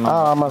வாங்கிக்கலாம்.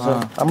 ஆமாம் சார்.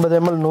 50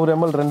 ml 100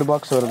 ml 2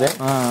 பாக்ஸ் வருது.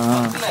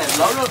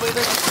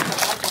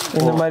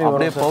 இந்த மாதிரி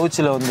அப்படியே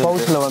பவுச்சில்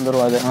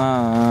வந்துடும் அது.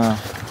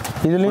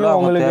 இதுலயும்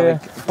உங்களுக்கு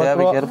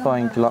தேவைக்கேற்ப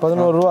வாங்கிக்கலாம்.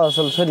 11 ரூபா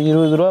அசல் சார்.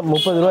 20 ரூபா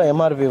 30 ரூபா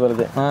எம்ஆர்பி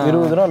வருது.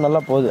 20 ரூபா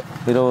நல்லா போகுது.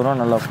 20 ரூபா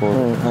நல்லா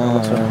போகுது.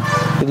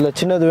 இதுல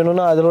சின்னது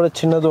வேணும்னா அதோட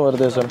சின்னதும்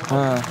வருது சார்.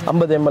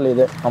 50 ml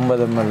இது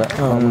 50 ml.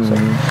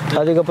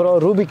 அதுக்கப்புறம்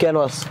ரூபி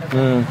கேன்வாஸ்.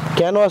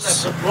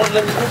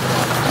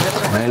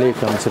 மேலே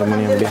காமிச்சிரும்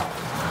மணி அப்படியே.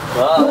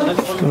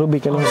 ரூபி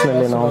கேன்வாஸ்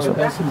இல்லையா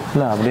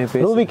இல்ல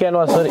அப்படியே ரூபி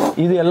கேன்வாஸ் சார்.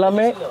 இது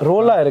எல்லாமே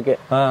ரோலா இருக்கு.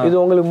 இது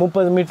உங்களுக்கு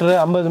 30 மீட்டர்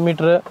 50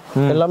 மீட்டர்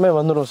எல்லாமே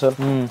வந்துடும் சார்.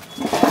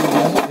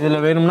 இதுல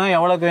வேணும்னா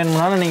எவ்வளவுக்கு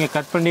வேணும்னாலும் நீங்க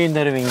கட் பண்ணி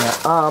தருவீங்க.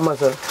 ஆமா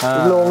சார்.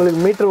 இதுல உங்களுக்கு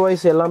மீட்டர்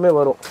வைஸ் எல்லாமே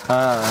வரும்.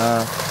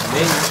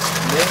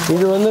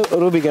 இது வந்து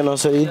ரூபி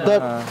கேன்வாஸ் சார்.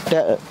 இதுதான்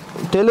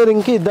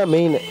டெய்லரிங்க்கு இதுதான்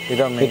மெயின்.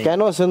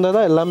 கேன்வாஸ் இருந்தால்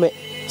தான் எல்லாமே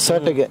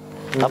ஷர்ட்டுக்கு.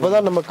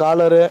 அப்பதான் நம்ம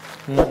காலரு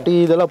பட்டி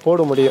இதெல்லாம்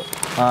போட முடியும்.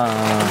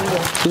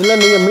 இதுல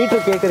நீங்க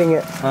மீட்டர் கேக்குறீங்க.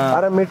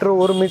 1/2 metre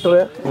 1 metre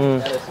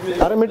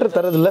 1/2 metre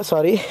தரதில்ல,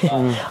 sorry.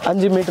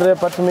 5 metre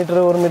 10 metre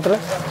 1 metre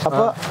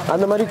அப்போ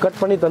அந்த மாதிரி கட்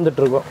பண்ணி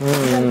தந்துட்டு இருக்கோம்.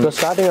 இப்போ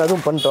ஸ்டார்டிங்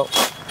அதுவும் பண்ணிட்டோம்.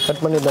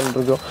 கட் பண்ணி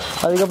தந்துருக்கோம்.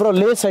 அதுக்கப்புறம்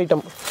lace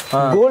item,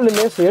 gold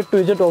lace A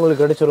to Z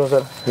உங்களுக்கு கிடைச்சிரும்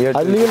சார்.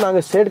 அதுலேயும்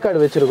நாங்கள் ஷேட்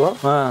கார்டு வச்சிருக்கோம்.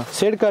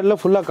 ஷேட் கார்டில்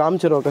ஃபுல்லாக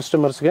காமிச்சிருவோம்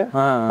கஸ்டமர்ஸ்க்கு.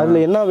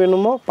 அதில் என்ன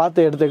வேணுமோ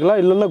பார்த்து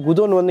எடுத்துக்கலாம். இல்லைன்னா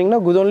குதோன்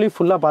வந்தீங்கன்னா குதோன்லேயும்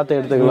ஃபுல்லாக பார்த்து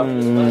எடுத்துக்கலாம்.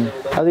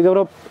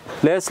 அதுக்கப்புறம்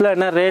லேஸ்ல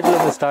என்ன ரேட்ல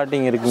இருந்து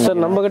ஸ்டார்டிங் இருக்கு சார்?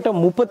 நம்ம கிட்ட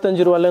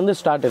 35 ரூபாயிலேருந்து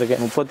ஸ்டார்ட் இருக்கு.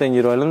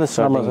 35 ரூபாயிலேருந்து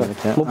ஸ்டார்டிங்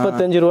இருக்கு.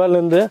 35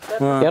 ரூபாயிலேருந்து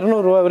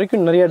 200 ரூபா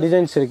வரைக்கும் நிறைய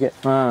டிசைன்ஸ் இருக்கு.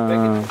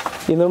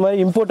 இந்த மாதிரி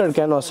இம்போர்ட்டட்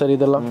கேன்வாஸ் சார்.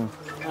 இதெல்லாம்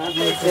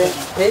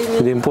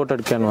இது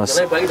இம்போர்ட்டட் கேன்வாஸ்.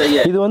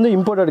 இது வந்து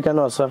இம்போர்ட்டட்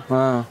கேன்வாஸ் சார்.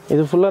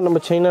 இது ஃபுல்லாக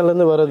நம்ம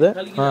சைனாலேருந்து வருது.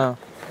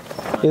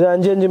 இது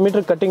 5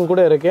 மீட்டர் கட்டிங்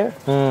கூட இருக்கு.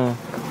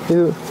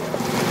 இது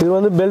இது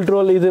வந்து பெல்ட்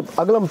ரோல். இது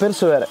அகலம்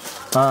பெருசு வேற.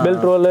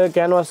 பெல்ட் ரோல்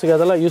கேன்வாஸுக்கு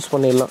அதெல்லாம் யூஸ்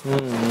பண்ணிடலாம்.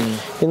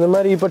 இந்த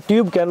மாதிரி இப்போ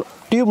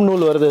டியூப்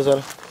நூல் வருது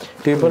சார்.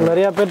 இப்போ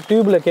நிறைய பேர்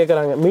டியூப்ல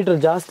கேட்குறாங்க, மீட்டர்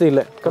ஜாஸ்தி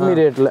இல்லை, கம்மி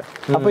ரேட்டில்.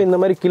 அப்போ இந்த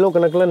மாதிரி கிலோ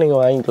கணக்கில்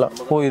நீங்கள் வாங்கிக்கலாம்.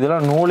 ஓ,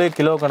 இதெல்லாம் நூலே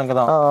கிலோ கணக்கு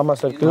தான்? ஆமாம்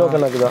சார், கிலோ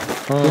கணக்கு தான்.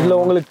 இதில்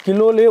உங்களுக்கு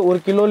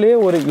கிலோலேயே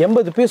ஒரு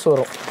 80 பீஸ்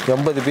வரும்.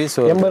 80 பீஸ்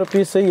 80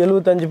 பீஸ்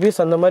 75 பீஸ்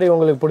அந்த மாதிரி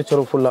உங்களுக்கு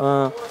பிடிச்சிரும் ஃபுல்லாக.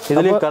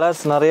 இதுலேயும்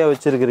கலர்ஸ் நிறைய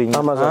வச்சிருக்கிறீங்க?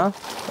 ஆமாம் சார்.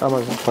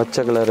 ஆமாம் சார்.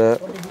 பச்சை கலரு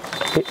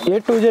A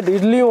to Z.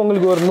 இதுலேயும்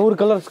உங்களுக்கு ஒரு 100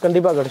 கலர்ஸ்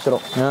கண்டிப்பாக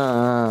கிடைச்சிரும்.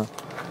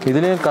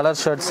 இதுலேயும் கலர்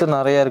ஷர்ட்ஸ்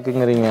நிறைய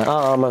இருக்குங்கிறீங்க?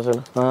 ஆமாம் சார்.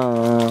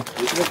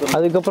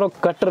 அதுக்கப்புறம்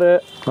கட்டரு,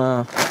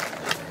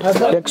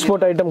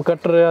 எக்ஸ்போர்ட் ஐட்டம்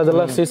கட்டரு,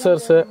 அதெல்லாம்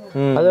சிசர்ஸ்,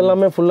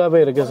 அதெல்லாமே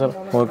ஃபுல்லாகவே இருக்கு சார்.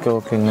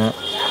 ஓகேங்க.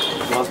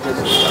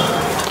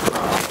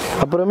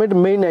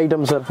 அப்புறமேட்டு மெயின்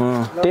ஐட்டம் சார்.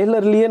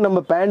 டெய்லர்லேயே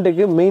நம்ம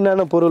பேண்ட்டுக்கு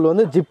மெயினான பொருள்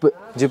வந்து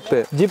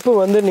ஜிப்பு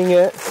வந்து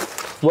நீங்கள்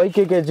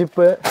YKK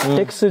ஜிப்பு,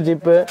 டெக்ஸ்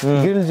zip,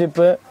 grill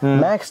zip,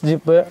 maths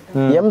zip,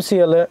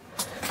 MCL,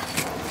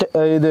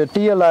 இது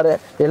TLR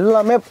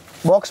எல்லாமே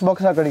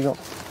பாக்ஸாக கிடைக்கும்.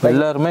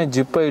 எல்லாருமே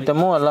ஜிப்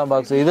ஐட்டமும் எல்லாம்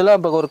பாக்ஸ். இதெல்லாம்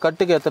இப்போ ஒரு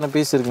கட்டுக்கு எத்தனை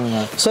பீஸ்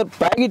இருக்குங்க சார்?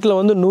 பேக்கெட்ல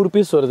வந்து 100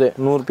 பீஸ் வருது.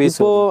 100 பீஸ்.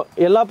 இப்போ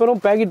எல்லா பேரும்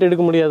பேக்கெட்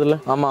எடுக்க முடியாதுல்ல.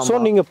 ஸோ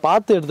நீங்க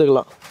பார்த்து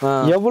எடுத்துக்கலாம்,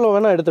 எவ்வளவு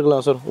வேணா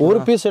எடுத்துக்கலாம் சார். ஒரு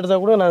பீஸ் எடுத்தா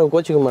கூட நாங்க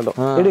கோச்சிக்க மாட்டோம்.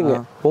 எடுங்க,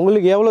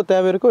 உங்களுக்கு எவ்வளவு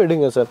தேவை இருக்கோ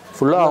எடுங்க சார்.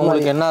 ஃபுல்லா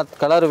உங்களுக்கு என்ன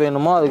கலர்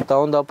வேணுமோ அதுக்கு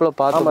தகுந்தாப்புல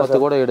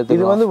பார்த்து கூட எடுத்து.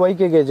 இது வந்து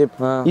YKK ஜிப்.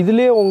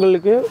 இதுலயே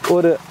உங்களுக்கு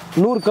ஒரு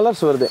 100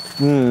 கலர்ஸ் வருது.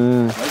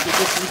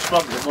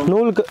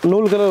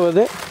 நூல் கலர்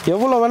வருது.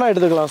 எவ்வளவு வேணா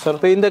எடுத்துக்கலாம் சார்.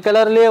 இப்போ இந்த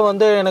கலர்லயே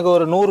வந்து எனக்கு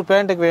ஒரு 100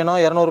 பேண்ட்டுக்கு வேணும்,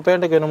 200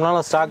 பேண்ட்டுக்கு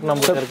வேணும்னா ஸ்டாக்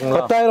நம்ம இருக்குங்களா?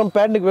 10,000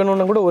 பேண்ட்டுக்கு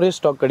வேணும்னா கூட ஒரே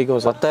ஸ்டாக்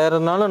கிடைக்கும் சார்.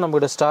 10,000னாலும்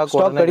நம்மகிட்ட ஸ்டாக்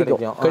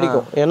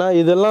கிடைக்கும். ஏன்னா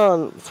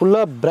இதெல்லாம்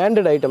ஃபுல்லா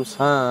branded items.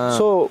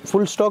 So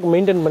full stock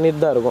maintain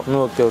பண்ணிட்டு தான் இருக்கும்.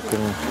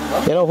 ஓகேங்க.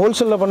 ஏன்னா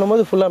ஹோல்சேல்ல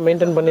பண்ணும்போது ஃபுல்லா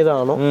மெயின்டைன் பண்ணி தான்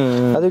ஆகணும்.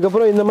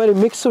 அதுக்கப்புறம் இந்த மாதிரி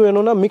மிக்ஸ்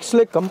வேணும்னா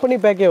மிக்ஸ்ல கம்பெனி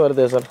பேக்கே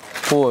வருது சார்.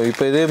 ஓ,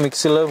 இப்போ இதே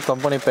மிக்ஸ்ல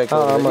கம்பெனி பேக்.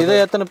 இது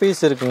எத்தனை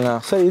பீஸ் இருக்குங்க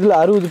சார்? இதுல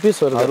 60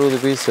 பீஸ் வருது. 60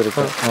 பீஸ்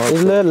இருக்கு.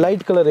 இதுல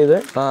லைட் கலர்,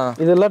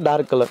 இதெல்லாம்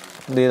டார்க் கலர்,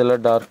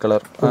 இதெல்லாம் டார்க்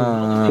கலர்.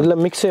 இதுல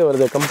மிக்ஸே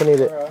வருது கம்பெனி.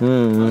 இது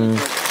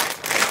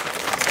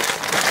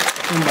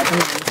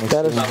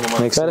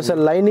வேற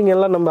சார். லைனிங்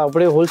எல்லாம் நம்ம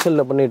அப்படியே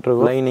ஹோல்சேல்ல பண்ணிட்டு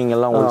இருக்கோம். லைனிங்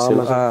எல்லாம்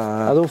ஹோல்சேல்.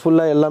 அதுவும்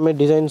ஃபுல்லா எல்லாமே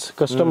டிசைன்ஸ்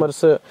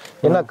கஸ்டமர்ஸ்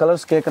என்ன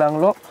கலர்ஸ்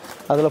கேக்குறாங்களோ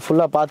அதுல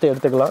ஃபுல்லா பார்த்து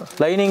எடுத்துக்கலாம்.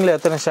 லைனிங்ல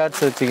எத்தனை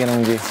ஷர்ட்ஸ்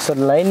வச்சுக்கிறீங்க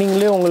சார்?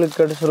 லைனிங்லயே உங்களுக்கு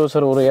கிடைச்சிரும்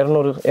சார் ஒரு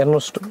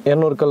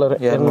 200 கலர்,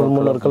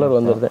 200-300 கலர்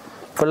வந்துருது.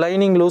 இப்போ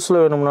லைனிங் லூஸ்ல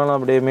வேணும்னாலும்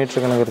அப்படியே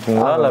மீட்டர் கணக்கு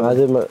இருக்குங்களா?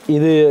 அது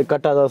இது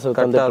கட்டாதான் சார்.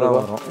 கட்டாதான்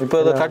வரும். இப்போ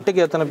இது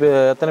கட்டுக்கு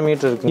எத்தனை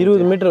மீட்டர் இருக்கு?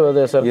 20 மீட்டர்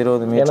வருது சார்.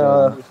 20 மீட்டர். ஏன்னா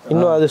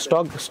இன்னும் அது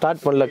ஸ்டாக்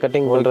ஸ்டார்ட் பண்ணல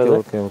கட்டிங் பண்றது.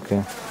 ஓகே.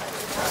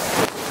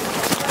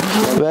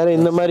 வேற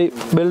இந்த மாதிரி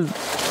பெல்ட்,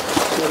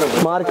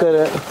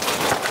 மார்க்கர்,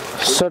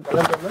 ஷர்ட்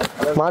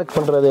மார்க்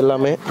பண்றது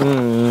எல்லாமே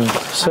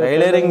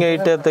டைலரிங்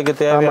ஐட்டத்துக்கு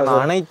தேவையான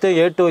அனைத்து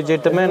A to Z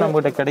நம்ம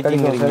கிட்ட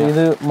கிடைக்குங்க.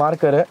 இது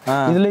மார்க்கர்.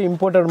 இதுல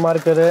imported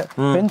marker,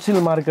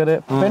 pencil marker,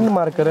 pen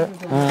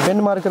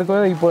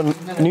மார்க்கருக்கு இப்போ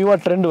நியூவா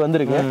ட்ரெண்ட்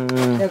வந்திருக்கு.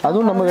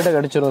 அதுவும் நம்ம கிட்ட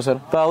கிடைச்சிரும் சார்.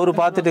 இப்போ அவரு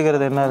பார்த்துட்டு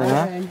இருக்கிறது என்னதுங்க?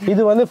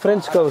 இது வந்து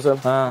பிரெஞ்ச் கர்வ்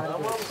சார்.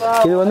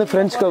 இது வந்து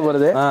பிரெஞ்ச் கர்வ்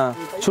வருது.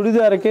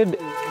 சுடிதாருக்கு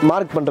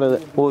மார்க் பண்றது.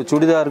 ஓ,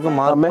 சுடிதாருக்கு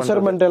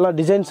மெஷர்மெண்ட் எல்லாம்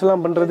டிசைன்ஸ்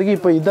எல்லாம் பண்றதுக்கு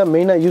இப்போ இதான்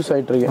மெயினா யூஸ்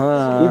ஆயிட்டு இருக்கு.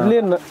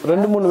 இதுலயே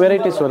 2-3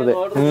 வெரைட்டிஸ் வருது.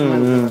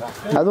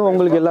 அதுவும்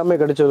உங்களுக்கு எல்லாமே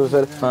கிடைச்சிரும்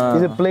சார்.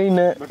 இது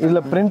பிளைன், இதுல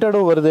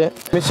பிரிண்டடும் வருது.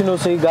 மிஷின்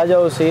ஊசி, காஜா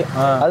ஊசி,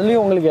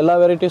 அதுலயும் உங்களுக்கு எல்லா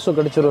வெரைட்டிஸும்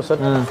கிடைச்சிரும்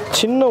சார்.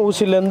 சின்ன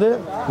ஊசில இருந்து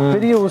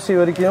பெரிய ஊசி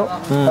வரைக்கும்,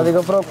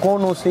 அதுக்கப்புறம்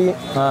கோன் ஊசி,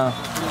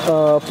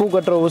 பூ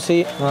கட்டுற ஊசி,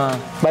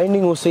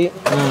 பைண்டிங் ஊசி,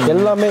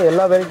 எல்லாமே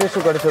எல்லா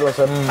வெரைட்டிஸும் கிடைச்சிரும்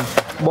சார்.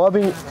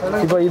 பாபின்,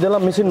 இப்போ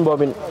இதெல்லாம் மிஷின்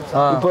பாபின்.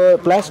 இப்போ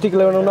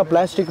பிளாஸ்டிக்ல வேணும்னா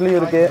பிளாஸ்டிக்லயும்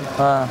இருக்கு,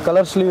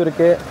 கலர்ஸ்லயும்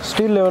இருக்கு,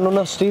 ஸ்டீல்ல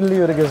வேணும்னா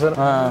ஸ்டீல்லயும் இருக்கு சார்.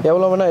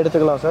 எவ்வளவு வேணா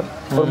எடுத்துக்கலாம் சார்.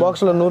 ஒரு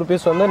பாக்ஸ்ல 100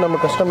 பீஸ் வந்து நம்ம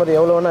கஸ்டமர்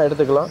எவ்வளவு வேணா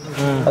எடுத்துக்கலாம்.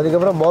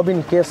 அதுக்கப்புறம்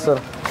bobbin case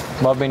sir.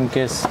 Bobbin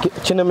case,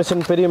 சின்ன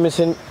மிஷின், பெரிய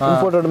machine,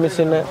 imported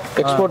machine,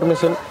 export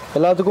machine,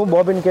 எல்லாத்துக்கும்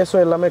பாபின்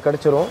கேஸும் எல்லாமே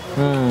கிடைச்சிரும்.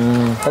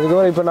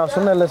 அதுக்கப்புறம் இப்போ நான்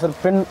சொன்னேன்ல சார்,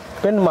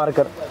 பென்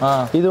மார்க்கர்.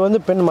 இது வந்து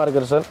பென்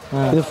மார்க்கர் சார்.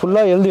 இது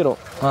ஃபுல்லா எழுதிரும்.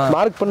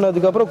 மார்க்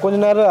பண்ணதுக்கு அப்புறம் கொஞ்ச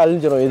நேரம்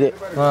அழிஞ்சிரும்.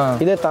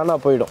 இதே தானா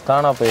போயிடும்.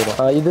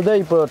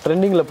 இதுதான் இப்போ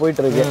ட்ரெண்டிங்ல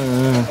போயிட்டு இருக்கு.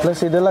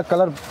 பிளஸ் இதெல்லாம்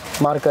கலர்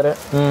மார்க்கர்.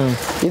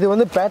 இது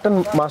வந்து pattern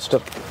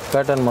master.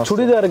 Pattern master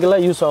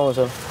சுடிதாருக்கெல்லாம் use ஆகும்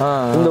சார்.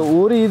 இந்த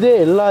ஒரு இதே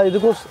எல்லா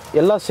இதுக்கும்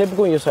எல்லா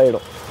ஷேப்புக்கும் யூஸ்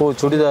ஆகிடும். ஓ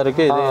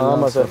சுடிதாருக்கு இது?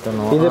 ஆமாம் சார்.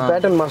 இது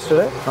பேட்டர்ன்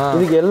மாஸ்டர்.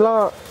 இதுக்கு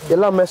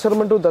எல்லா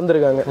மெஷர்மெண்ட்டும்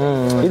தந்துருக்காங்க.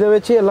 இதை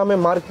வச்சு எல்லாமே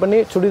மார்க் பண்ணி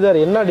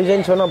சுடிதார் என்ன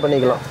டிசைன்ஸ் வேணால்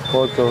பண்ணிக்கலாம்.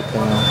 Okay okay.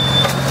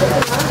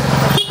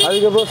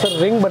 அதுக்கப்புறம் சார்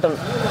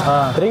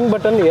ரிங்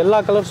பட்டன் எல்லா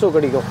கலர்ஸும்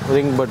கிடைக்கும்.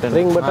 ரிங்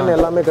பட்டன்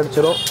எல்லாமே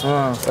கிடைச்சிரும்.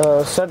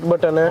 ஷர்ட்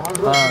பட்டனு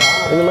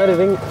இந்த மாதிரி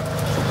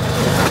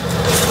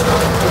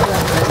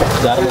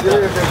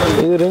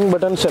இது ரிங்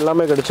பட்டன்ஸ்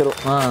எல்லாமே கிடைச்சிரும்.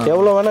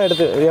 எவ்வளோ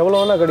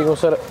வேணா கிடைக்கும்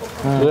sir.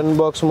 2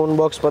 box 3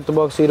 box 10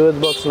 box 20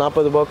 box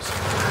 40 box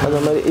அந்த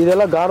மாதிரி.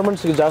 இதெல்லாம்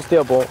கார்மெண்ட்ஸுக்கு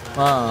ஜாஸ்தியாக போகும்.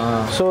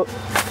 ஸோ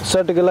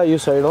ஷர்ட்டுக்கெல்லாம்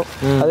யூஸ் ஆகிடும்.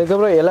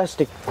 அதுக்கப்புறம்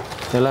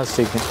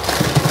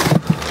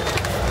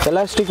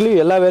எலாஸ்டிக்லேயும்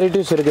எல்லா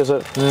வெரைட்டிஸ் இருக்குது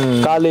sir.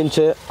 1/4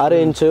 inch, 1/2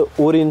 inch,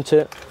 1 inch,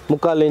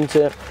 3/4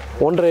 inch,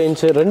 1.5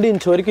 inch, 2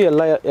 inch வரைக்கும்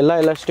எல்லா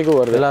எலாஸ்டிக்கும்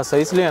வருது. எல்லா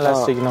சைஸ்லையும்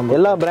எலாஸ்டிக்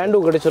எல்லா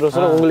பிராண்டும் கிடைச்சிரும்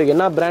சார். உங்களுக்கு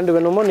என்ன பிராண்ட்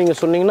வேணுமோ நீங்கள்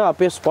சொன்னீங்கன்னா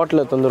அப்பயே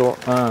ஸ்பாட்டில் தந்துடுவோம்.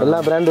 எல்லா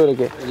பிராண்டும்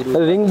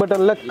இருக்குது. ரிங்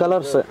பட்டனில்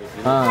கலர்ஸ்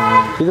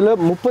இதில்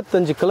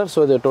 35 கலர்ஸ்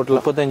வருது.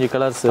 டோட்டலாக 35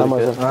 கலர்ஸ்.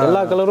 ஆமாம் சார்.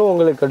 எல்லா கலரும்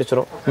உங்களுக்கு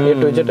கிடைச்சிரும். A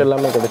to Z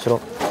எல்லாமே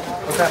கிடைச்சிரும்.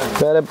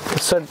 வேறு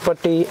ஷர்ட்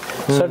பட்டி,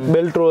 ஷர்ட்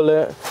பெல்ட் ரோலு,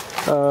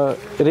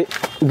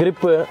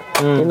 கிரிப்பு,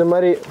 இந்த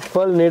மாதிரி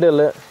பேர்ல்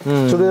நீடல்,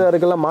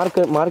 சுடிதாருக்கெல்லாம்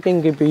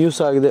மார்க்கிங்க்கு இப்போ யூஸ்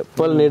ஆகுது.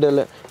 பேர்ல்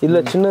நீடல்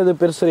இதில் சின்னது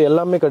பெருசு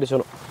எல்லாமே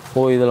கிடைச்சிடும்.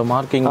 ஓ இதில்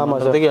மார்க்கிங்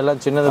பண்ணுறதுக்கு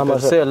எல்லாம் சின்னது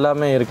பெருசு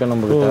எல்லாமே இருக்கு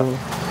நம்மளுக்கு.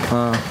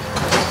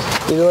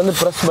 இது வந்து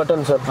press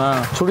button sir.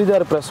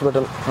 Churidar press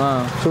button.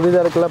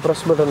 சுடிதாருக்கெல்லாம்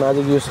press button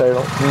அதுக்கு யூஸ்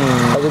ஆகிடும்.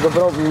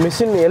 அதுக்கப்புறம்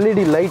மிஷின்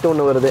LED லைட்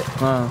ஒன்று வருது.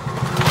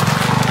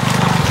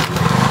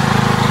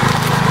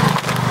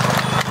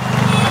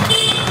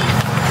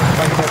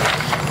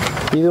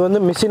 இது வந்து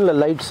மிஷினில்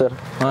லைட் சார்.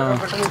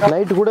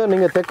 லைட் கூட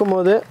நீங்கள் தைக்கும்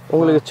போது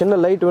உங்களுக்கு சின்ன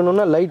லைட்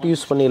வேணும்னா லைட்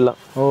யூஸ் பண்ணிடலாம்.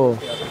 ஓ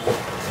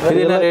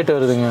இது என்ன ரேட்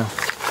வருதுங்க?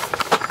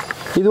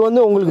 இது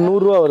வந்து உங்களுக்கு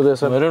 100 ரூபா வருது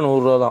சார். வெறும்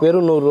 100 ரூபா தான்.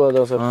 வெறும் 100 ரூபா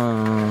தான் சார்.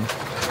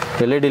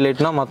 LED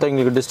லைட்னா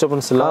மற்றவங்களுக்கு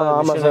டிஸ்டர்பன்ஸ் இல்லை.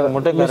 ஆமாம் சார்.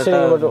 மட்டும்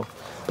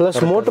ப்ளஸ்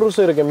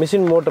மோட்டர்ஸும் இருக்குது.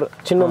 மிஷின் மோட்டர்,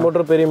 சின்ன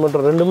மோட்டர் பெரிய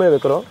மோட்டர் ரெண்டுமே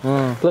வைக்கிறோம்.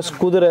 ப்ளஸ்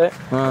குதிரை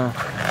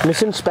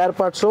மிஷின் ஸ்பேர்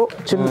பார்ட்ஸும்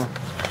சின்ன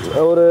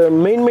ஒரு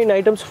மெயின்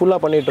ஐட்டம்ஸ் ஃபுல்லாக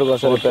பண்ணிட்டு இருக்கோம்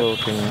சார். இப்போ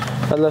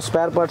அதில்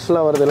ஸ்பேர்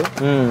பார்ட்ஸ்லாம் வருது,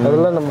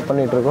 அதெல்லாம் நம்ம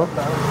பண்ணிட்டு இருக்கோம்.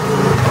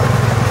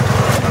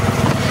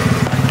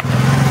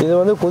 இது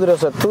வந்து குதிரை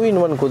சார்.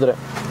 2-in-1 குதிரை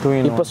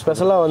இப்போ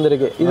ஸ்பெஷலாக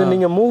வந்திருக்கு. இது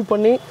நீங்கள் மூவ்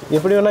பண்ணி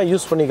எப்படி வேணால்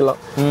யூஸ் பண்ணிக்கலாம்.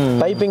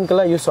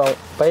 பைப்பிங்க்கெல்லாம் யூஸ் ஆகும்.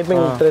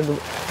 பைப்பிங் த்ரெட்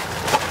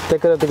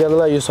தைக்கிறதுக்கு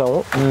அதெல்லாம் யூஸ்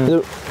ஆகும். இது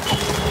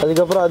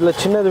அதுக்கப்புறம் அதில்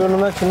சின்னது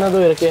வேணும்னா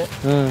சின்னதும் இருக்குது.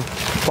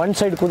 1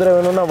 சைடு குதிரை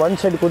வேணும்னா 1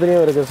 சைடு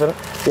குதிரையும் இருக்குது சார்.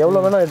 எவ்வளோ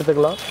வேணால்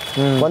எடுத்துக்கலாம்.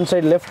 1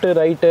 சைடு லெஃப்ட்டு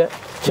ரைட்டு,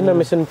 சின்ன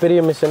மிஷின் பெரிய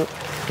மிஷின்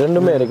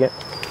ரெண்டுமே இருக்கு.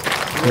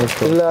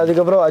 இதில்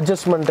அதுக்கப்புறம்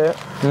அட்ஜஸ்ட்மெண்ட்டு,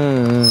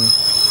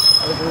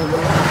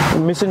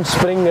 மிஷின்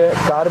ஸ்ப்ரிங்கு,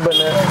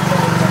 கார்பனு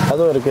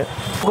அதுவும் இருக்குது.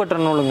 பூக்கட்டுற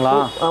நூலுங்களா?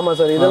 ஆமாம்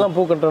சார். இதெல்லாம்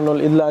பூக்கட்டுற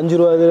நூல். இதில் 5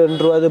 ரூபா,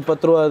 2 ரூபா,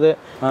 10 ரூபா,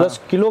 ப்ளஸ்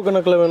கிலோ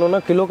கணக்கில் வேணும்னா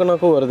கிலோ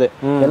கணக்கும் வருது.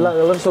 எல்லா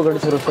கலர்ஸும்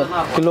கிடச்சிரும் சார்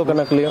கிலோ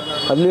கணக்குலையும்.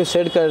 அதுலேயும்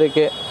ஷேட் கார்டு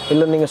இருக்குது.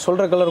 இல்லை நீங்கள்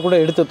சொல்கிற கலர் கூட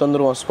எடுத்து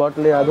தந்துடுவோம்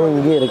ஸ்பாட்லேயே. அதுவும்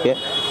இங்கேயே இருக்குது.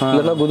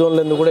 இல்லைன்னா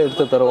குதோன்லேருந்து கூட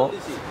எடுத்து தருவோம்.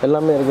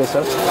 எல்லாமே இருக்குது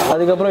சார்.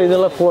 அதுக்கப்புறம்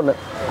இதெல்லாம் கோனு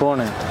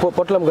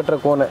பொட்டலம் கட்டுற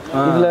கோனு.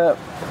 இதில்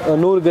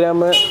 100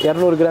 gram,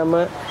 200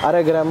 gram,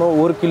 1/2 gram,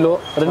 1 kilo,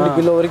 2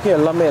 kilo வரைக்கும்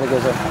எல்லாமே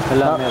இருக்குது சார்.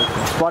 எல்லாமே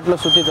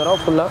ஸ்பாட்டில் சுற்றி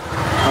தரோம் ஃபுல்லாக.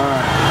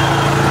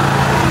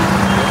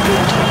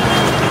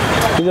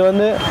 இது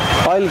வந்து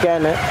ஆயில்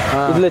கேனு.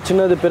 இதில்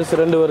சின்னது பெருசு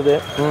 2 வருது.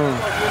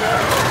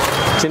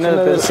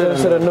 சின்னது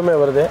பெருசு ரெண்டுமே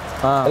வருது.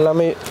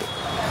 எல்லாமே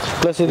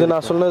ப்ளஸ் இது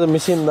நான் சொன்னது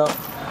மிஷின் தான்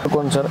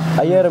சார்.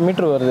 5000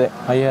 மீட்டர் வருது.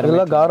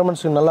 இதெல்லாம்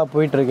கார்மெண்ட்ஸுக்கு நல்லா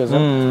போயிட்டு இருக்கு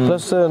சார்.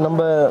 ப்ளஸ் நம்ம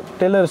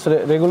டெய்லர்ஸ்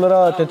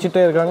ரெகுலராக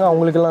தைச்சிட்டே இருக்காங்க,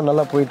 அவங்களுக்கெல்லாம்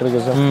நல்லா போயிட்டு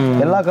இருக்கு சார்.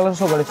 எல்லா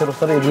கலர்ஸும் கிடைச்சிரும்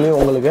சார். இதுலேயும்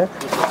உங்களுக்கு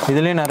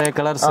இதுலேயும் நிறைய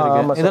கலர்ஸ்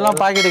இருக்கு. இதெல்லாம்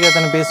பாக்கெட்டுக்கு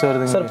எத்தனை பீஸ்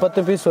வருது சார்?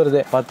 10 பீஸ்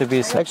வருது. 10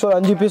 பீஸ். ஆக்சுவலாக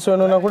 5 பீஸ்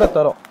வேணும்னா கூட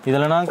தரோம்.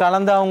 இதில் நான்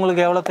கலந்து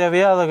அவங்களுக்கு எவ்வளோ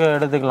தேவையோ அதை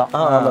எடுத்துக்கலாம்.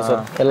 ஆமாம்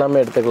சார்.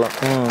 எல்லாமே எடுத்துக்கலாம்.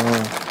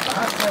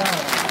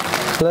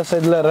 ப்ளஸ்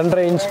இதில்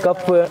 2.5 inch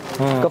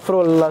cup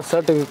role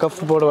ஷர்ட்டுக்கு cup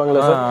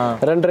போடுவாங்களே sir.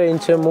 2.5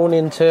 inch, 3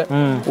 inch,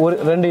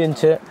 2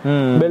 inch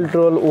belt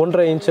role,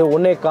 1.5 inch,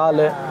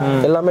 1.25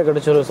 எல்லாமே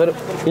கிடைச்சிடும் sir.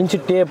 Inch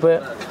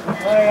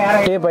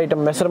tape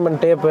item,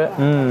 measurement tape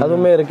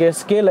அதுவுமே இருக்கு.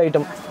 ஸ்கேல்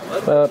ஐட்டம்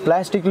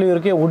பிளாஸ்டிக்லயும்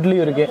இருக்கு,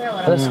 வுட்லயும் இருக்கு.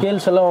 அந்த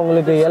ஸ்கேல்ஸ் எல்லாம்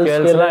உங்களுக்கு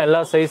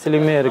எல்லா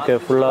சைஸ்லயுமே இருக்கு.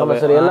 ஃபுல்லா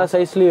சார் எல்லா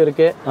சைஸ்லயும்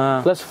இருக்கு.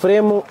 ப்ளஸ்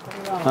ஃப்ரேமும்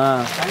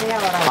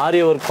ஆரி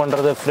ஒர்க்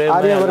பண்றது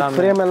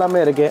ஃப்ரேம் எல்லாமே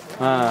இருக்கு.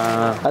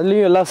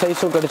 அதுலயும் எல்லா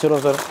சைஸும்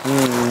கிடைச்சிரும் சார்.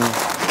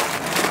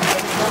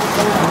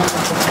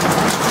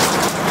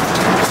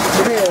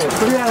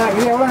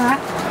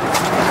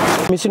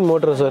 Machine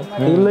motor sir.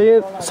 இதுலயே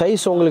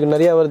சைஸ் உங்களுக்கு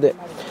நிறைய வருது.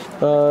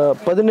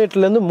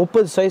 18லேருந்து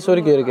 30 சைஸ்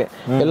வரைக்கும் இருக்கு.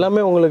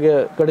 எல்லாமே உங்களுக்கு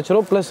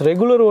கிடைச்சிரும். ப்ளஸ்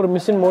ரெகுலர் ஒரு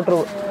மிஷின் மோட்டர்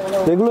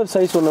ரெகுலர்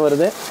சைஸ் ஒன்று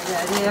வருது.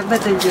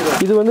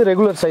 இது வந்து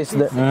ரெகுலர் சைஸ்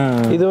தான்.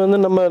 இது வந்து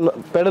நம்ம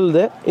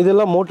பெடல்து.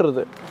 இதெல்லாம்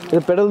மோட்டருது.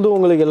 இது பெடல்தும்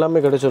உங்களுக்கு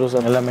எல்லாமே கிடைச்சிரும்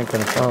சார். எல்லாமே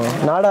கிடைக்கும்.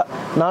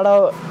 நாடா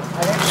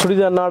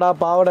சுடிதார் நாடா,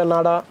 பாவாடை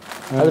நாடா,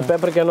 அது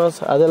பேப்பர் கேன்வாஸ்,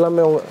 அது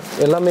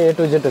எல்லாமே A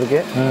to Z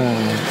இருக்கு.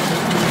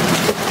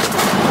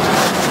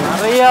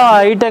 நிறைய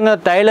ஐட்டங்க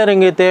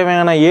டைலரிங்கு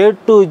தேவையான A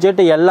to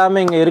Z எல்லாமே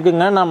இங்கே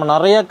இருக்குங்க. நம்ம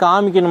நிறைய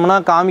காமிக்கணும்னா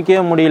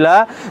காமிக்கவே முடியல.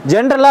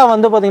 ஜென்ரலாக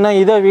வந்து பார்த்தீங்கன்னா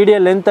இதை வீடியோ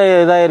லென்த்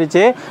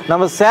இதாயிருச்சு.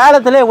 நம்ம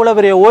சேலத்தில் இவ்வளோ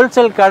பெரிய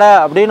ஹோல்சேல் கடை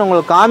அப்படின்னு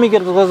உங்களுக்கு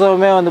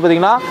காமிக்கிறதுக்கோசமே வந்து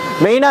பார்த்தீங்கன்னா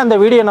மெயினாக இந்த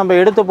வீடியோ நம்ம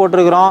எடுத்து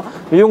போட்டிருக்கிறோம்.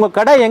 இவங்க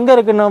கடை எங்கே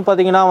இருக்குன்னு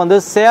பார்த்தீங்கன்னா வந்து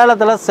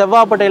சேலத்தில்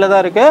செவ்வாப்பேட்டையில்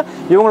தான் இருக்குது.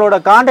 இவங்களோட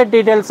contact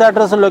details,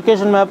 address,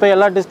 location map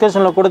எல்லாம்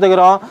டிஸ்கஷனில்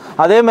கொடுத்துக்கிறோம்.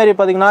 அதே மாதிரி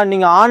பார்த்தீங்கன்னா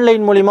நீங்கள்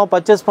ஆன்லைன் மூலிமா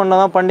பர்ச்சேஸ் பண்ண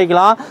தான்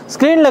பண்ணிக்கலாம்.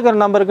 ஸ்க்ரீனில் இருக்கிற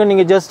நம்பருக்கு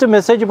நீங்கள் ஜஸ்ட்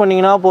மெசேஜ்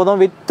பண்ணிங்கன்னா போதும்.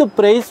 வித்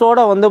ப்ரைஸோட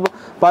வந்து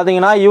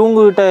பார்த்தீங்கன்னா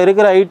இவங்ககிட்ட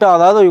இருக்கிற ஐட்டம்,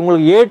 அதாவது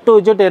இவங்களுக்கு A to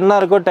Z என்ன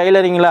இருக்கோ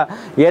டைலரிங்கில்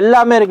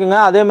எல்லாமே இருக்குங்க.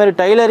 அதே மாதிரி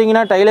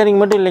டைலரிங்னா டைலரிங்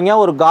மட்டும் இல்லைங்க,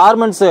 ஒரு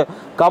கார்மெண்ட்ஸு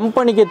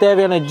கம்பெனிக்கு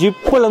தேவையான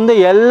ஜிப்புலேருந்து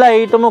எல்லா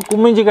ஐட்டமும்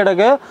குமிஞ்சு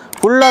கிடக்கு.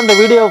 ஃபுல்லாக அந்த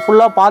வீடியோ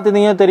ஃபுல்லாக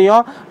பார்த்துட்டீங்க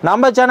தெரியும்.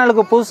 நம்ம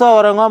சேனலுக்கு புதுசாக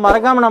வரவங்க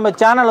மறக்காமல் நம்ம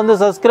சேனல் வந்து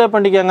சப்ஸ்கிரைப்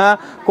பண்ணிக்கோங்க.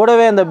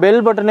 கூடவே அந்த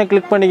பெல் பட்டனை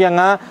கிளிக்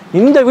பண்ணிக்கோங்க.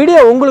 இந்த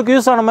வீடியோ உங்களுக்கு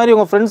யூஸ் ஆன மாதிரி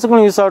உங்கள்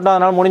ஃப்ரெண்ட்ஸுக்கும் யூஸ் ஆகட்டும்.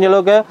 அதனால் முடிஞ்ச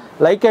அளவுக்கு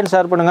லைக் அண்ட்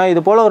ஷேர் பண்ணுங்கள்.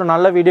 இது போல் ஒரு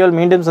நல்ல வீடியோவில்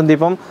மீண்டும்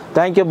சந்திப்போம்.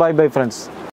 Thank you, by bye friends.